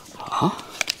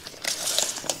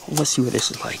 Let's see what this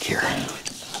is like here.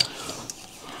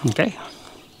 Okay.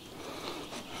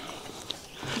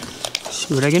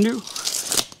 See what I can do.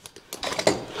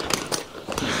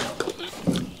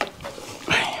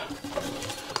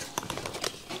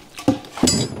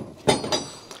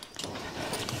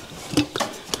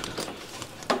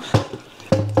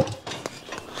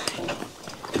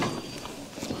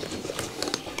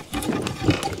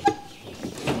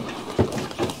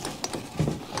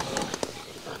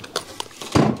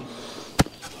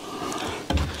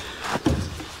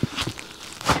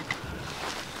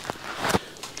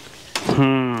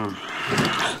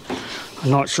 I'm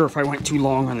not sure if I went too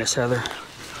long on this, Heather.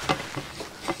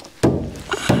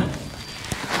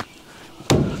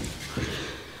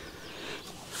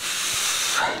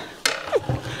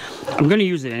 I'm gonna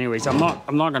use it anyways. I'm not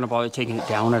gonna bother taking it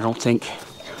down, I don't think.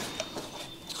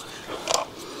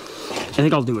 I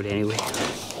think I'll do it anyway.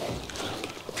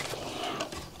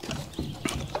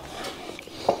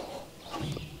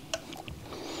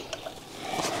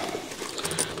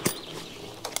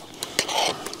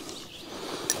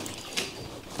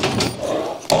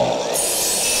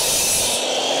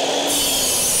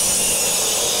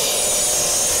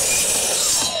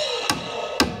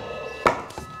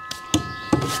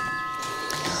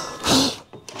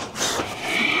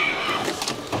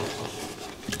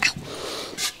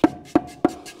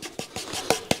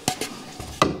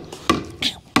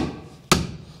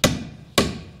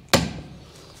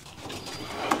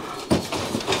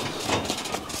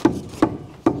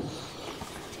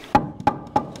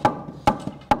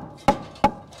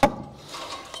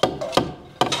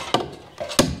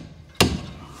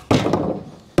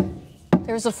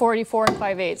 There's a 44 and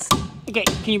 5/8. Okay,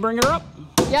 can you bring her up?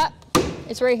 Yeah,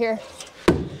 it's right here.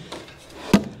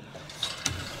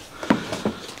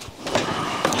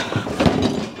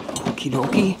 Okie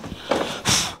dokie.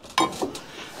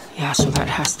 Yeah, so that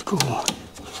has to go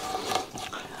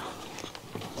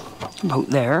about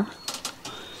there.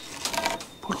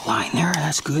 Put a line there,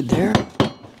 that's good there.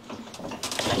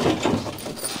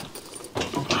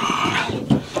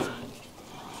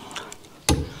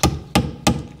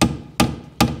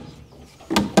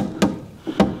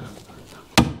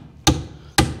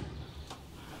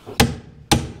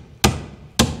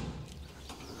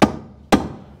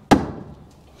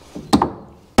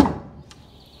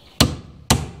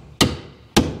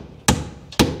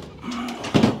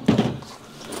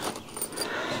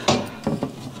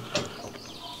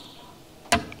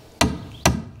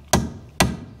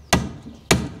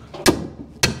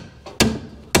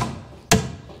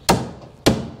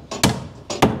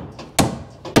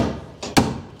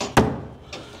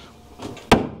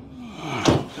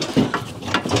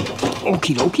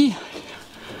 Okie dokie.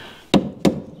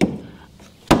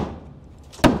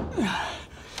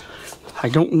 I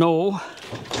don't know.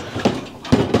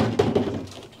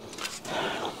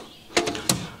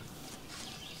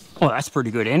 Well, that's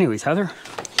pretty good anyways, Heather.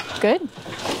 Good.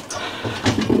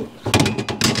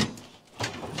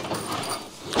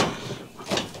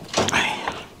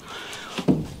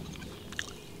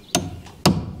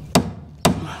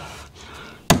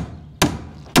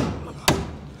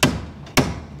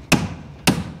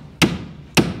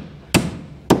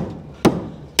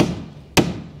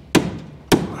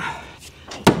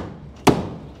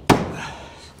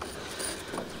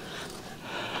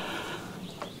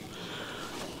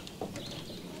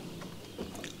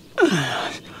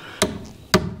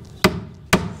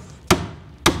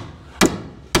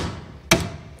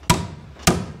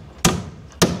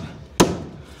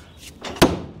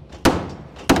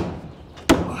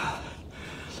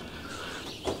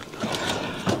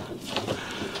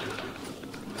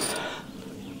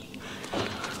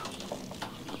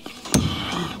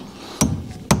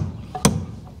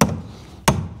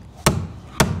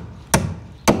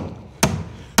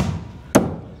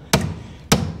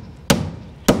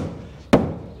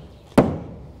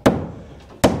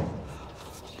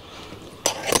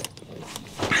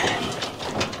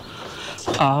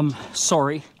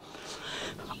 Sorry.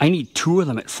 I need two of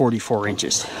them at 44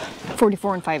 inches.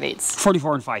 44 and 5/8.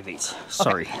 44 and 5/8.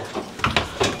 Sorry.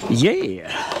 Okay. Yeah.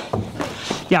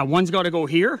 Yeah, one's got to go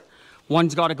here.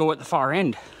 One's got to go at the far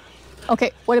end.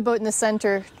 Okay, what about in the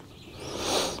center?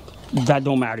 That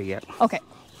don't matter yet. Okay.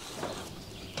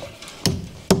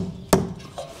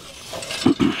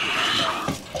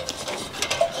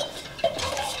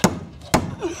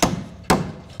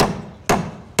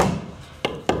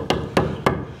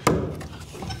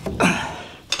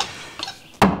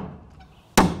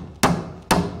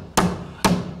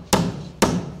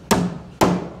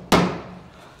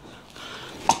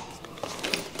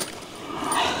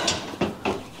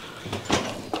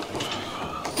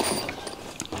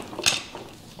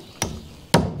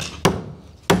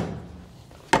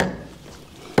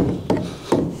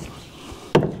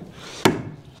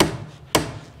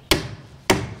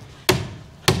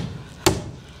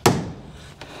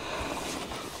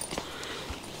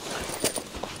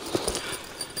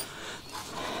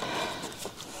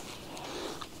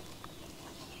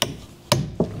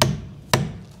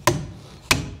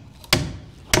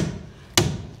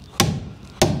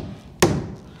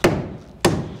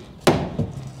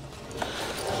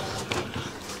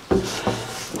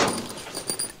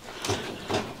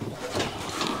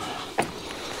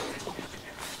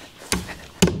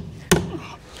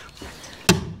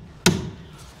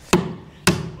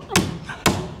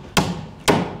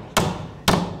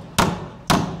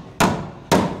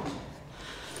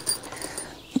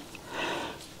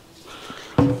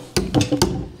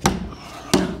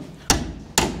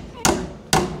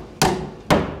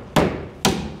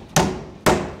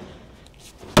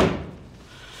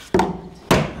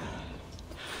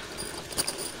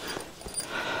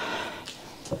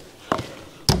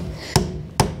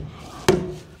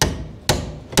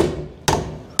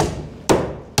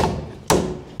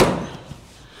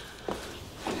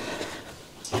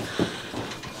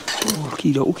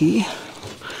 Okie dokie.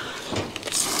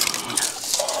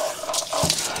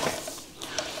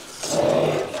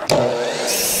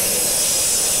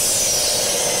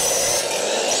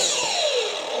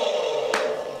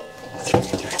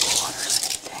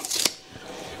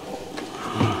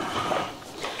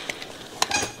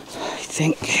 I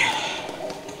think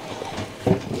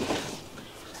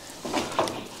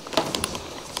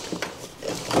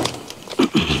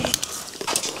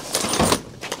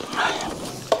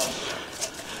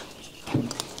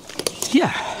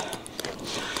yeah.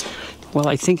 Well,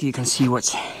 I think you can see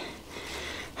what's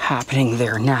happening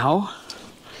there now.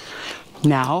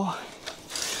 Now,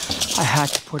 I had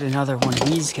to put another one of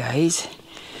these guys,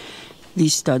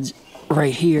 these studs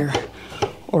right here,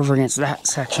 over against that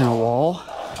section of wall.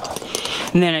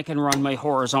 And then I can run my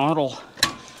horizontal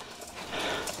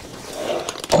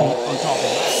plate on top of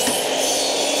that.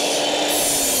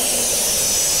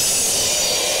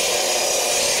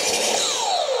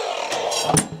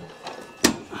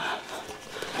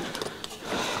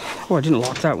 Oh, I didn't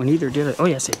lock that one either, did I? Oh,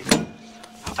 yes, I did.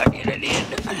 I did, I did.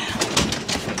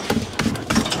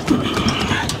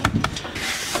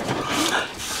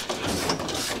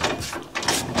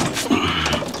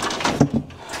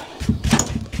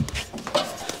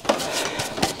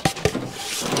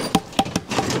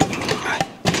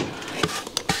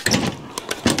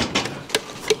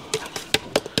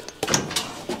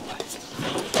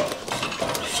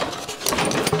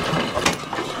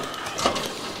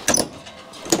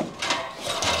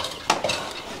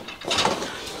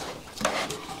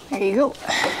 There you go.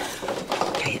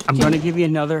 Okay, I'm gonna give you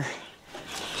another,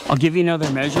 I'll give you another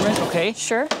measurement, okay?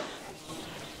 Sure.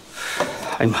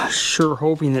 I'm sure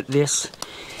hoping that this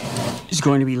is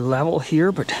going to be level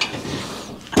here, but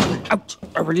ouch,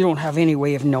 I really don't have any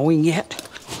way of knowing yet.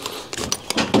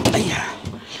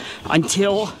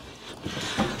 Until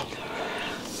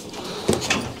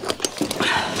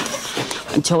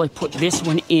I put this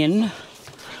one in.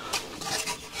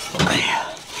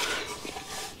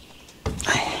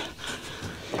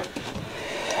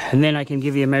 And then I can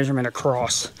give you a measurement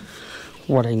across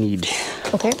what I need.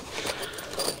 Okay.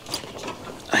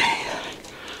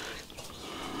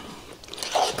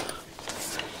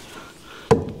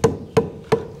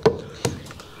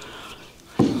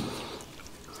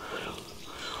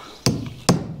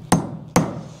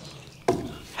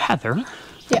 Heather?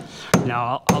 Yeah.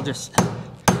 No, I'll just...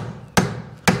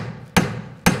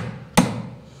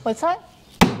 What's that?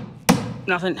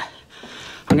 Nothing.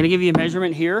 I'm gonna give you a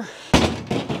measurement here.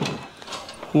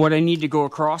 What I need to go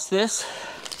across this.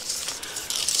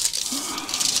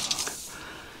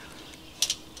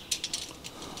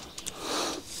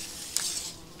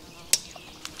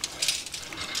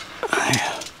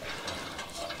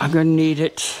 I'm gonna need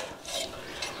it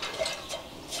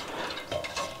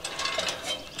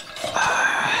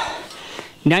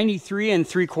 93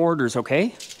 3/4,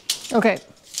 okay? Okay.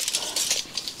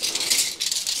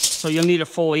 So you'll need a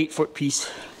full 8-foot piece.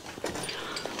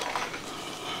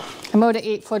 I'm out of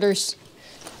 8-footers.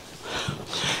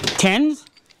 10s?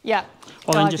 Yeah. Well,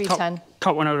 I'll then have just to be 10.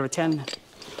 cut one out of a 10.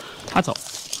 That's all.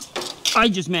 I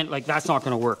just meant like that's not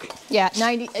going to work. Yeah,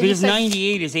 90. Because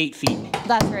 98 is 8 feet.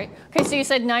 That's right. Okay, so you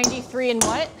said 93 and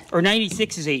what? Or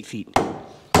 96 is 8 feet.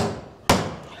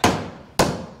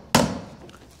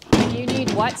 And you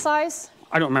need what size?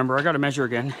 I don't remember. I got to measure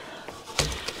again.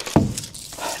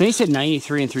 They said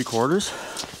 93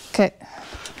 3/4. Okay.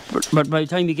 But by the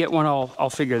time you get one, I'll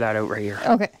figure that out right here.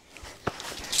 Okay.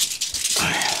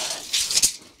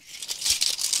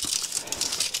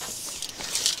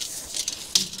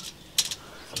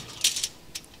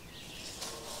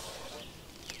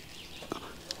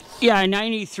 Yeah,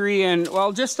 93 and,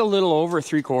 well, just a little over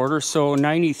 3/4. So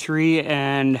 93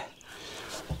 and,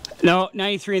 no,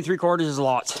 93 3/4 is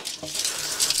lots.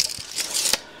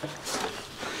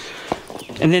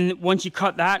 And then once you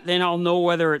cut that, then I'll know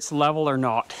whether it's level or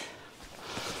not.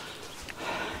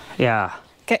 Yeah.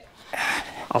 Okay.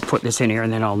 I'll put this in here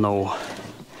and then I'll know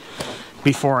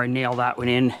before I nail that one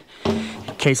in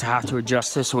case I have to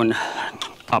adjust this one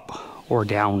up or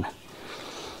down.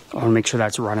 I want to make sure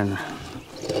that's running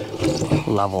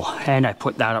level. And I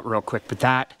put that up real quick, but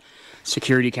that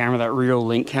security camera, that real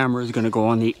link camera, is going to go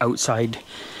on the outside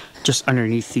just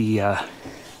underneath the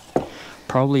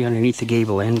probably underneath the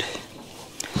gable end.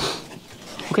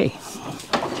 Okay,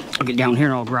 I'll get down here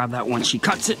and I'll grab that once she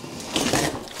cuts it.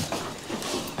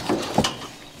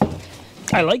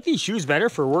 I like these shoes better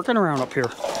for working around up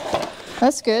here.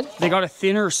 That's good. They got a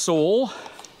thinner sole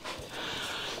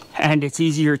and it's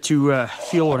easier to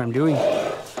feel what I'm doing.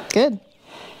 Good.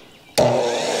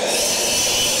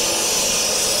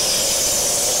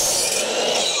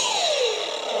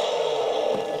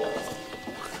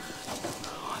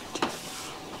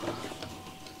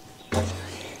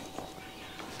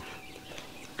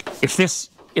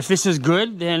 If this is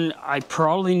good, then I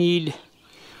probably need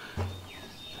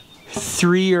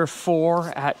 3 or 4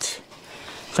 at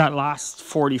that last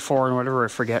 44 and whatever, I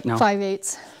forget now.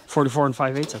 5/8. 44 and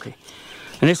 5/8, okay.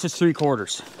 And this is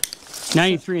 3/4.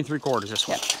 93 3/4, this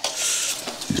one.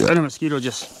 Yep. And a mosquito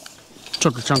just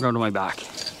took a chunk out of my back.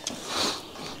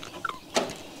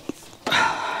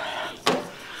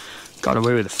 Got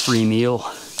away with a free meal.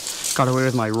 Got away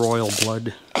with my royal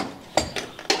blood.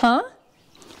 Huh?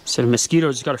 Said a mosquito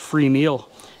just got a free meal.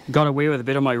 Got away with a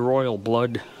bit of my royal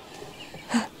blood.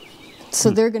 So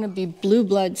they're gonna be blue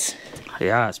bloods.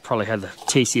 Yeah, it's probably had the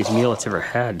tastiest meal it's ever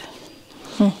had.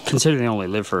 Considering they only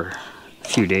live for a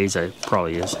few days, it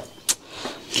probably is.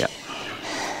 Yeah.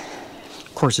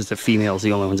 Of course, it's the females,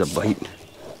 the only ones that bite.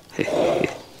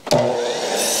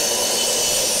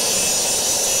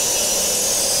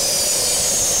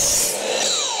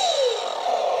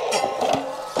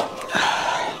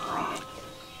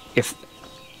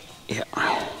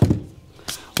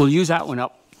 We'll use that one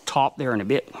up top there in a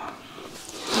bit.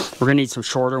 We're gonna need some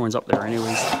shorter ones up there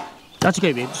anyways. That's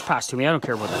okay, babe, just pass to me, I don't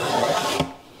care about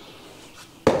that.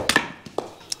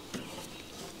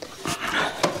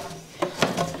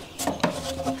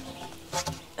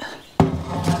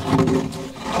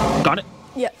 Got it?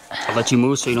 Yeah. I'll let you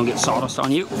move so you don't get sawdust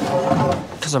on you.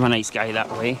 Because I'm a nice guy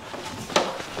that way.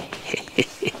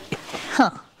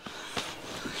 Huh.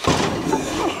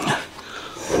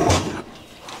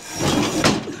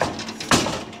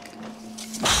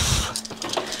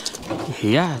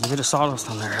 Yeah, there's a bit of sawdust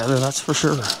on there, Heather, that's for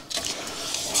sure.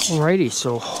 Alrighty,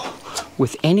 so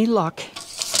with any luck,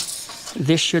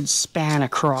 this should span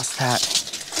across that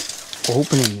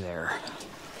opening there.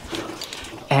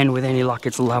 And with any luck,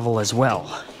 it's level as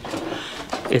well.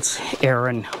 It's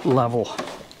Aaron level.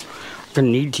 I'm gonna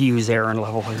need to use Aaron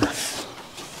level here.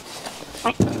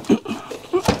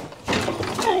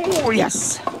 Oh,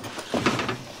 yes.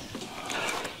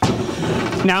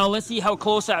 Now let's see how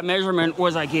close that measurement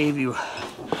was I gave you.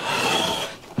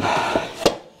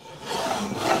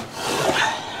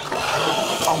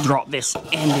 I'll drop this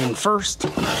end in first,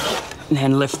 and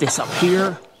then lift this up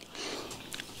here.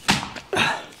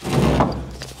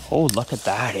 Oh, look at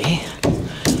that, eh?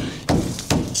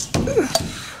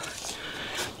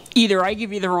 Either I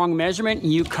give you the wrong measurement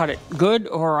and you cut it good,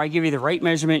 or I give you the right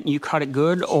measurement and you cut it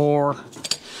good, or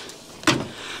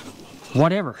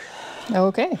whatever.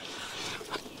 Okay.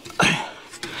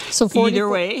 So 44, either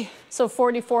way. So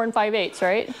 44 and 5/8,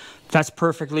 right? That's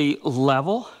perfectly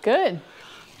level. Good.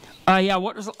 Yeah,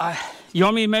 what was, you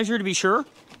want me to measure to be sure?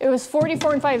 It was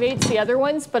 44 and 5/8 the other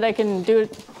ones, but I can do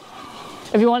it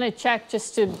if you want to check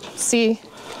just to see.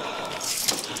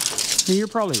 You're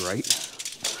probably right.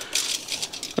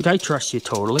 Like, I trust you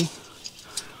totally.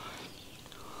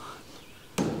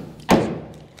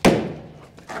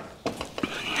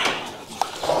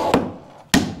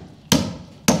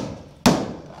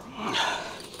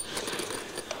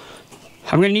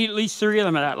 I'm gonna need at least 3 of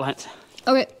them at that length.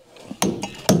 Okay.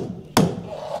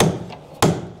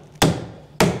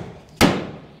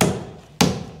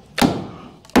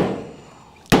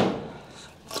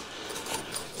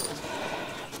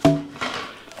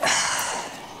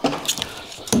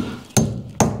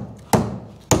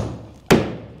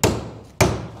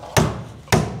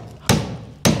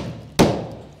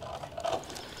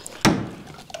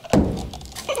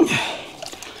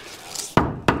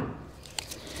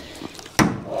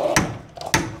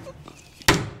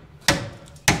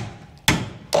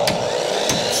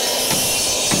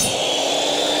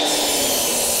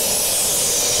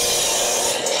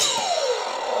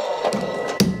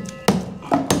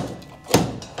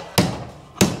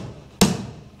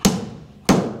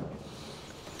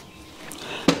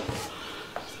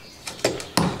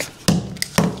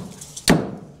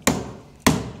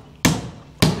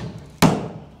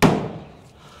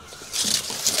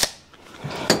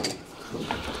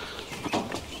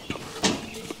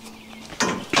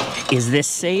 Is this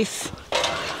safe?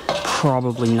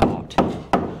 Probably not.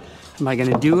 Am I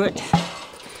gonna do it?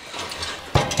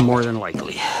 More than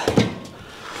likely.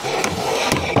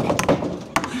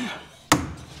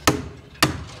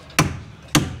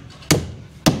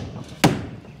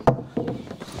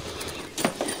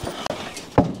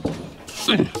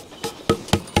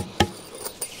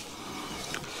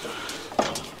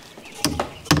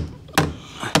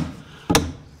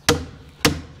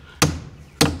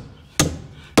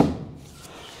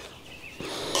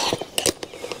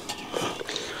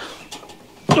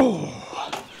 Oh,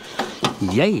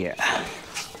 yeah.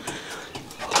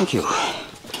 Thank you.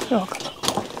 You're welcome.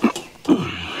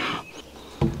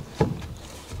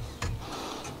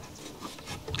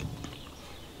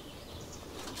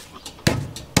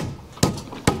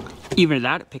 Even at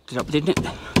that, it picked it up, didn't it?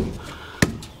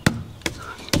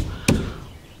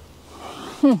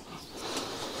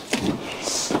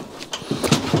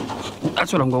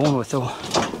 That's what I'm going with, though.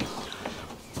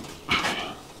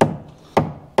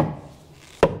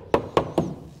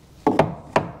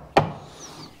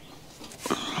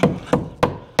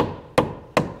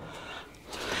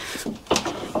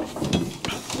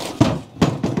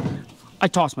 I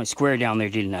tossed my square down there,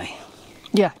 didn't I?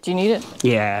 Yeah, do you need it?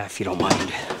 Yeah, if you don't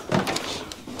mind.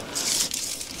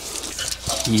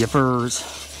 Yippers.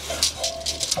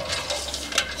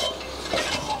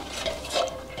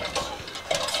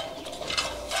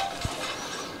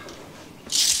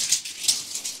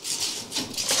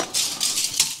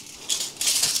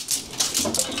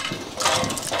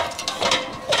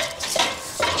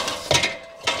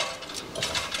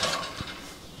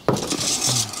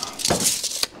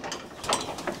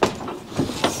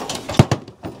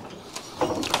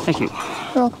 Thank you.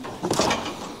 You're welcome.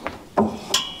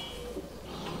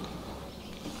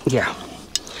 Yeah,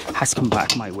 has to come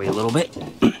back my way a little bit.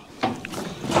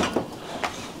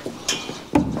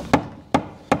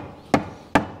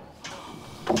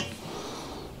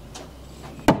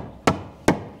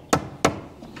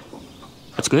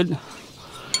 That's good.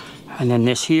 And then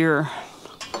this here,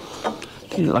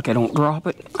 like I don't drop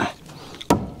it.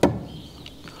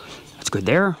 That's good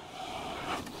there.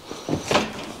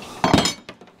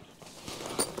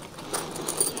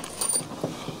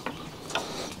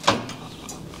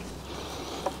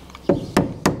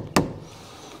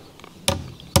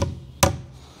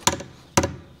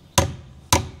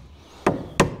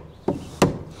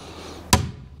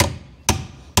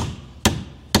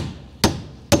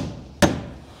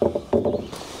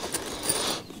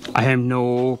 I am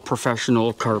no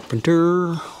professional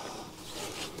carpenter.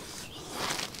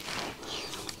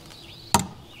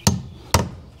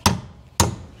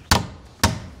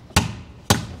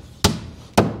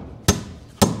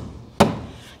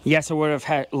 Yes, I would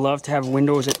have loved to have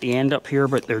windows at the end up here,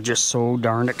 but they're just so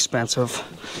darn expensive.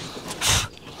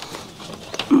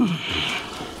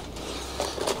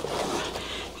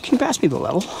 Can you pass me the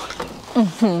level?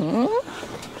 Mm-hmm.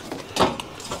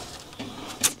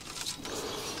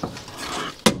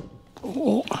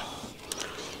 Oh.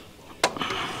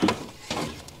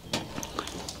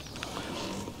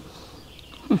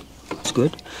 That's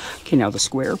good. Okay, now the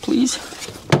square, please.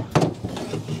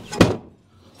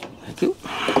 Thank you.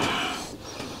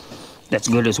 That's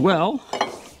good as well.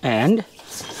 And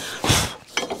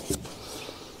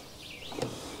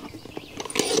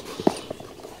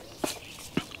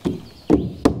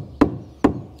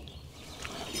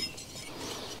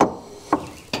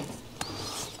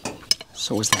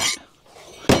so is that.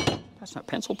 That's not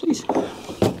pencil, please. I'll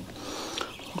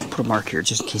put a mark here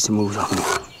just in case it moves on me.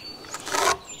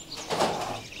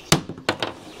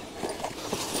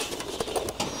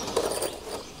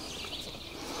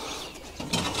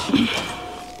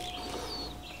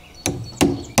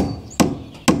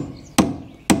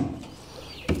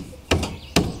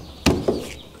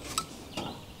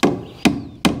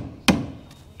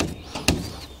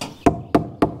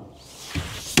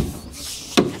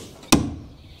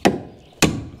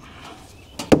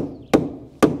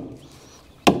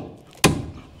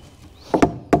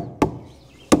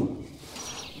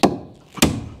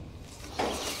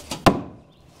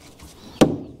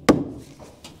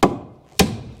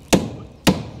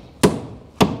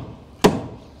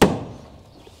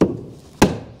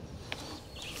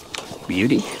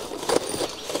 Beauty.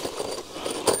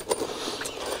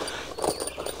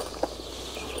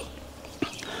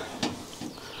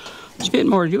 There's a bit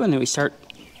more to do, and then we start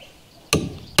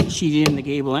sheeting in the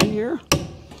gable end here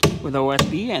with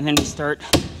OSB, and then we start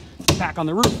back on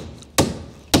the roof.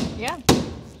 Yeah.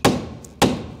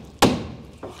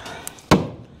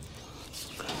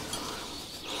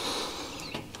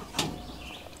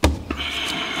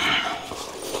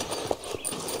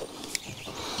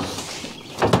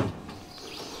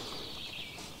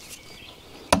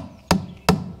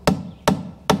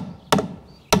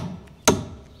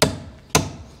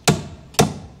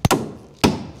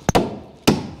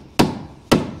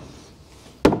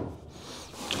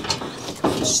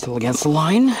 Still against the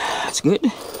line. That's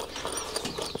good.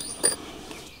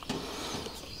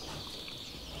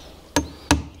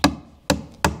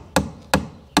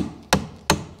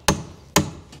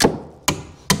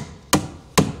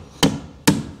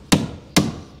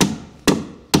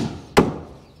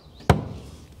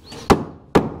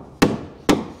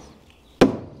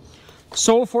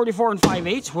 So 44 and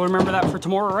 5/8. We'll remember that for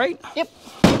tomorrow, right? Yep.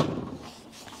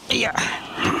 Yeah.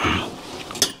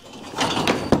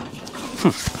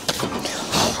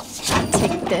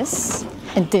 Take this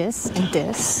and this and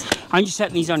this. I'm just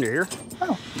setting these under here.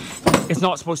 Oh. It's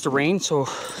not supposed to rain, so Are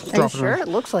you drop it sure? on. It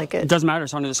looks like It it. doesn't matter.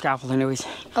 It's under the scaffold anyways.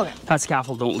 Okay. That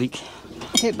scaffold don't leak.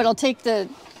 Okay, but I'll take the.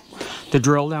 The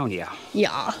drill down, yeah.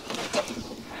 Yeah.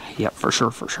 Yep, for sure,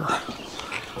 for sure.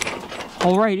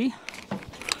 Alrighty.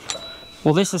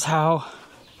 Well, this is how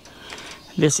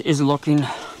this is looking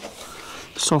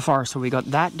so far. So we got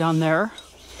that done there,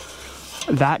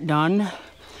 that done,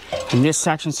 in this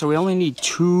section. So we only need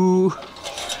two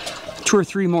or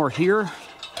three more here.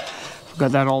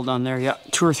 Got that all done there. Yeah,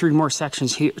 2 or 3 more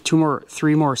sections here.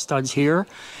 3 more studs here.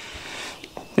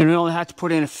 Then we only have to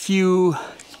put in a few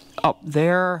up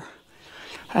there,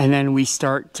 and then we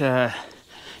start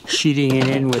sheeting it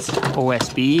in with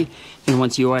OSB. And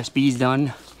once the OSB is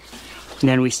done,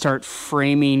 then we start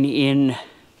framing in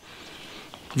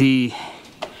the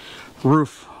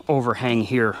roof overhang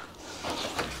here.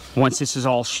 Once this is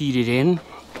all sheeted in,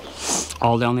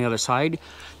 all down the other side,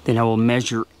 then I will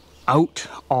measure out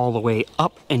all the way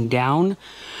up and down,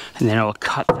 and then I'll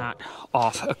cut that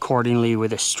off accordingly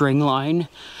with a string line.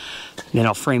 Then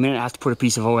I'll frame it. I have to put a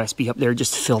piece of OSB up there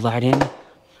just to fill that in,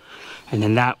 and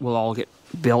then that will all get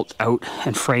built out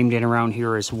and framed in around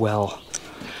here as well.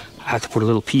 I have to put a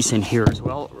little piece in here as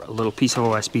well, a little piece of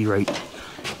OSB right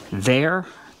there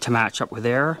to match up with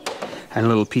there, and a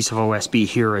little piece of OSB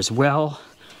here as well.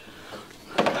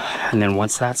 And then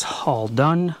once that's all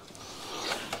done,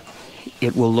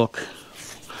 it will look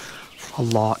a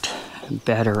lot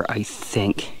better, I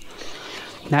think.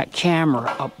 That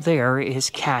camera up there is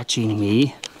catching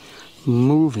me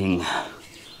moving.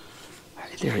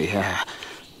 Right there, yeah.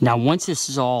 Now once this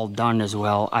is all done as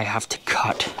well, I have to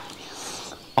cut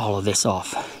all of this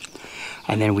off.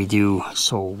 And then we do,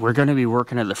 so we're gonna be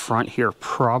working at the front here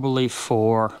probably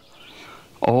for,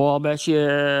 oh, I'll bet you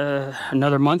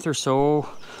another month or so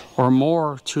or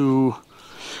more to,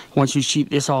 once you sheet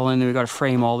this all in, then we gotta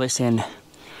frame all this in.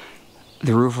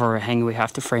 The roof overhang, we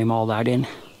have to frame all that in.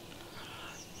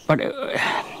 But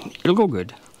it'll go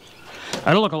good.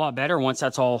 It'll look a lot better once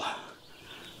that's all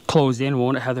closed in,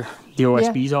 won't it, Heather? The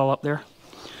OSB's all up there.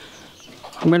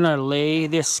 I'm gonna lay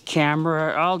this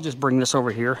camera, I'll just bring this over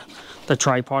here. The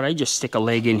tripod, I just stick a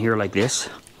leg in here like this.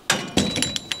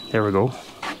 There we go.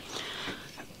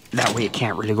 That way it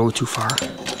can't really go too far.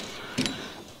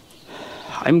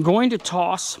 I'm going to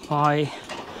toss my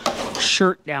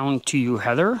shirt down to you,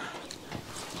 Heather.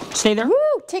 Stay there.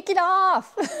 Woo! Take it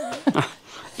off.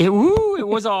 It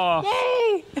was off.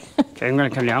 Yay! Okay, I'm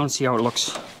gonna come down and see how it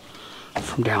looks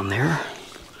from down there.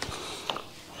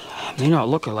 It may not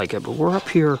look like it, but we're up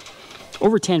here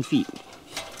over 10 feet.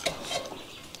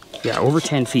 Yeah, over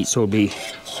 10 feet, so it'd be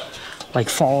like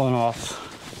falling off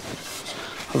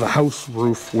of a house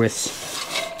roof with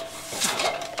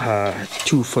a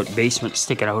 2-foot basement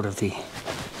sticking out of the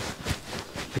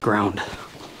ground.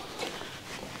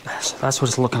 So that's what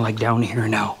it's looking like down here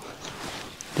now.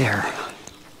 There.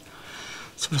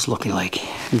 That's what it's looking like.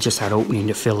 And just that opening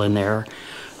to fill in there,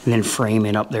 and then frame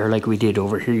in up there like we did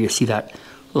over here. You see that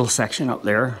little section up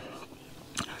there?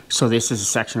 So this is a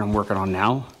section I'm working on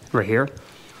now, right here.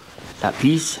 That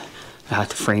piece, I have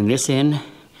to frame this in,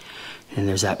 and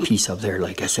there's that piece up there,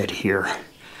 like I said, here.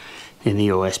 And the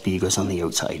OSB goes on the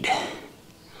outside.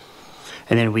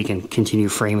 And then we can continue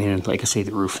framing, and like I say,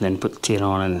 the roof, and then put the tin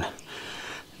on, and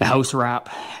the house wrap,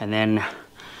 and then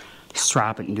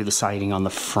strap it and do the siding on the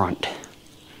front.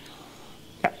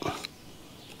 Yeah.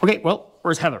 Okay, well,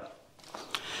 where's Heather?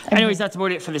 Anyways, that's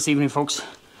about it for this evening, folks.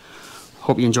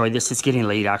 Hope you enjoyed this. It's getting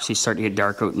late, actually. It's starting to get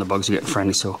dark out and the bugs are getting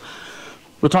friendly, so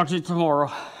we'll talk to you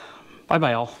tomorrow.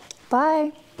 Bye-bye, all.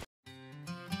 Bye.